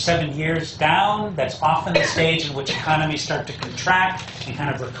 6 or 7 years down, that's often the stage in which economies start to contract and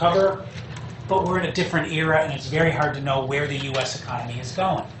kind of recover. But we're in a different era, and it's very hard to know where the U.S. economy is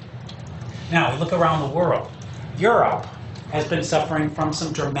going. Now, we look around the world. Europe has been suffering from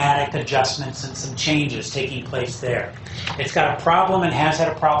some dramatic adjustments and some changes taking place there. It's got a problem and has had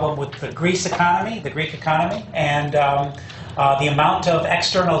a problem with the Greek economy, and the amount of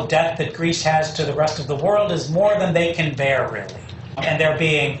external debt that Greece has to the rest of the world is more than they can bear, really. And they're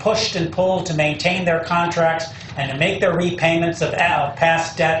being pushed and pulled to maintain their contracts and to make their repayments of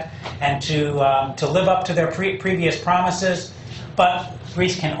past debt and to live up to their previous promises. But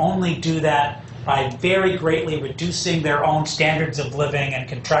Greece can only do that by very greatly reducing their own standards of living and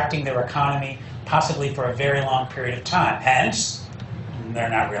contracting their economy, possibly for a very long period of time. Hence, they're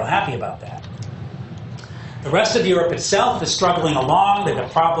not real happy about that. The rest of Europe itself is struggling along. They've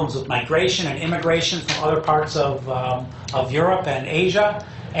got problems with migration and immigration from other parts of Europe and Asia.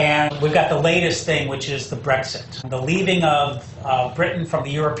 And we've got the latest thing, which is the Brexit. The leaving of Britain from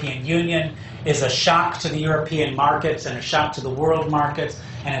the European Union is a shock to the European markets and a shock to the world markets,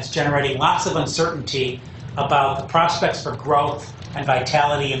 and it's generating lots of uncertainty about the prospects for growth and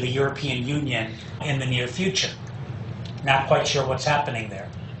vitality in the European Union in the near future. Not quite sure what's happening there.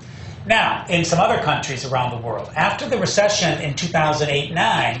 Now, in some other countries around the world, after the recession in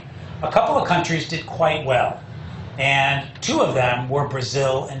 2008-9, a couple of countries did quite well. And two of them were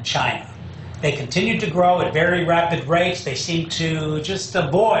Brazil and China. They continued to grow at very rapid rates. They seemed to just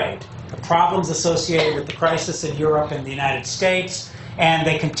avoid the problems associated with the crisis in Europe and the United States, and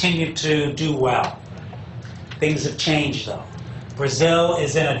they continued to do well. Things have changed, though. Brazil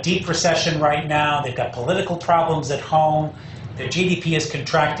is in a deep recession right now. They've got political problems at home. Their GDP is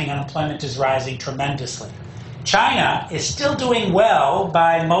contracting. Unemployment is rising tremendously. China is still doing well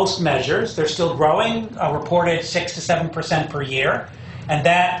by most measures. They're still growing, a reported 6 to 7% per year, and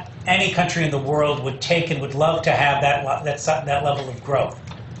that any country in the world would take and would love to have that level of growth.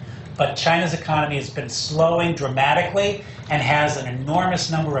 But China's economy has been slowing dramatically and has an enormous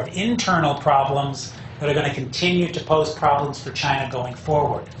number of internal problems that are going to continue to pose problems for China going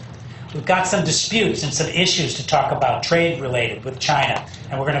forward. We've got some disputes and some issues to talk about trade-related with China,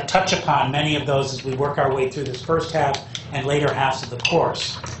 and we're going to touch upon many of those as we work our way through this first half and later halves of the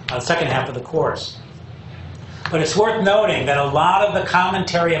course, second half of the course. But it's worth noting that a lot of the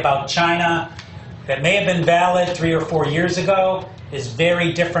commentary about China that may have been valid 3 or 4 years ago is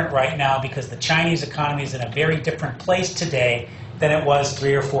very different right now because the Chinese economy is in a very different place today than it was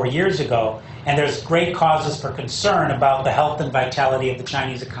 3 or 4 years ago. And there's great causes for concern about the health and vitality of the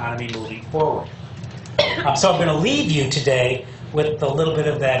Chinese economy moving forward. So I'm going to leave you today with a little bit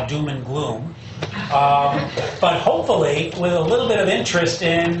of that doom and gloom. But hopefully with a little bit of interest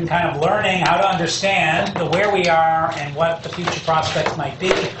in kind of learning how to understand where we are and what the future prospects might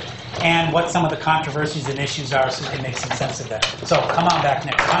be and what some of the controversies and issues are so we can make some sense of that. So come on back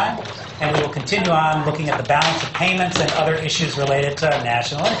next time and we will continue on looking at the balance of payments and other issues related to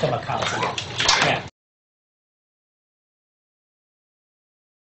national income accounting.